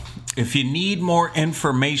 Yo, if you need more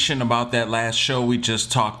information about that last show we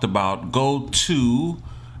just talked about, go to,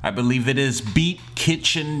 I believe it is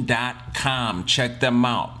beatkitchen.com. Check them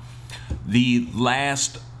out. The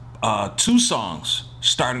last two songs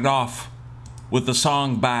started off with a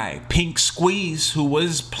song by Pink Squeeze, who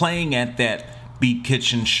was playing at that Beat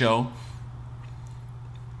Kitchen show.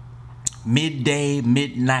 Midday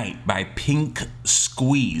Midnight by Pink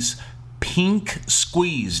Squeeze.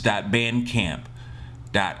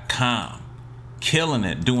 pinksqueeze.bandcamp.com. Killing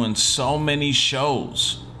it, doing so many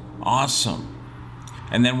shows. Awesome.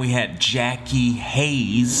 And then we had Jackie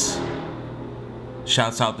Hayes.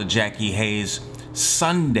 Shouts out to Jackie Hayes.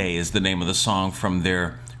 Sunday is the name of the song from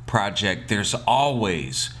their project. There's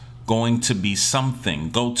always going to be something.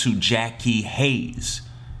 Go to Jackie Hayes.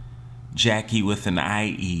 Jackie with an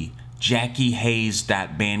IE.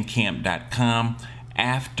 JackieHayes.bandcamp.com.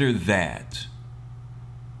 After that,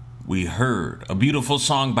 we heard a beautiful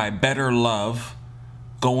song by Better Love,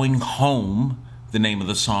 Going Home, the name of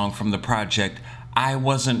the song from the project I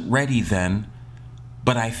Wasn't Ready Then,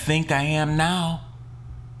 but I Think I Am Now.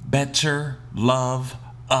 Better Love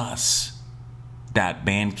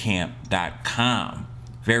Us.bandcamp.com.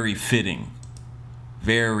 Very fitting.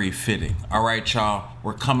 Very fitting. All right, y'all.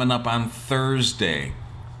 We're coming up on Thursday.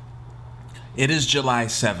 It is July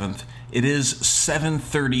 7th. It is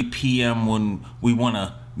 7:30 p.m. when we want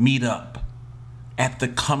to meet up at the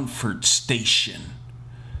Comfort Station.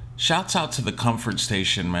 Shouts out to the Comfort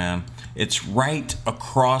Station, man. It's right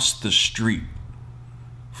across the street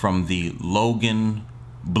from the Logan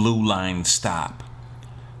Blue Line stop.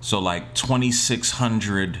 So like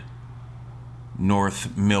 2600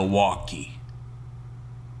 North Milwaukee.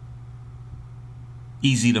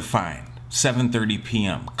 Easy to find. 7:30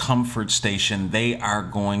 p.m. Comfort Station. They are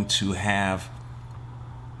going to have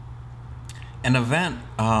an event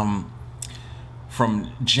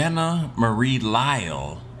from Jenna Marie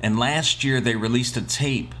Lyle. And last year they released a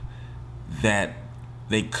tape that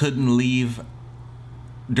they couldn't leave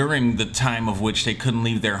during the time of which they couldn't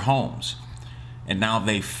leave their homes. And now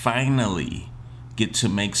they finally get to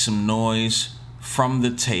make some noise from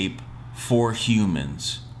the tape for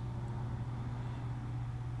humans.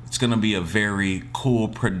 It's going to be a very cool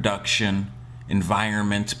production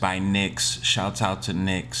environment by Nyx. Shouts out to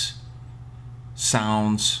Nyx.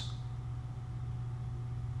 Sounds,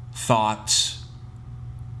 thoughts.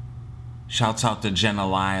 Shouts out to Jenna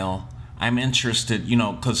Lyle. I'm interested,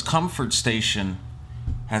 because Comfort Station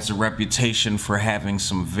has a reputation for having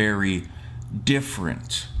some very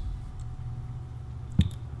different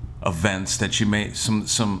events that you may, some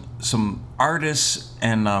artists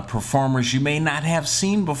and performers you may not have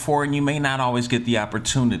seen before, and you may not always get the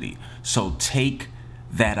opportunity. So take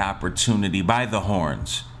that opportunity by the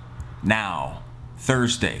horns. Now,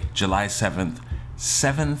 Thursday, July 7th,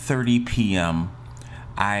 7:30 p.m.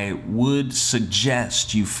 I would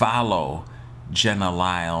suggest you follow Jenna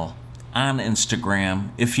Lyle on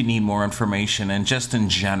Instagram if you need more information, and just in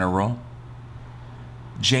general,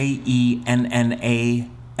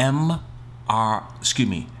 MARIELYLE,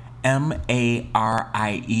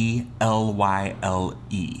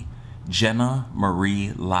 Jenna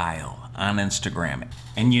Marie Lyle on Instagram.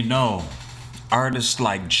 And artists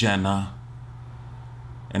like Jenna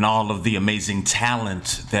and all of the amazing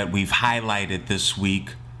talent that we've highlighted this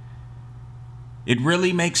week, it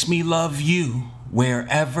really makes me love you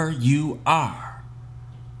wherever you are.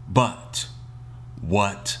 But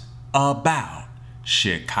what about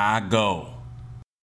Chicago?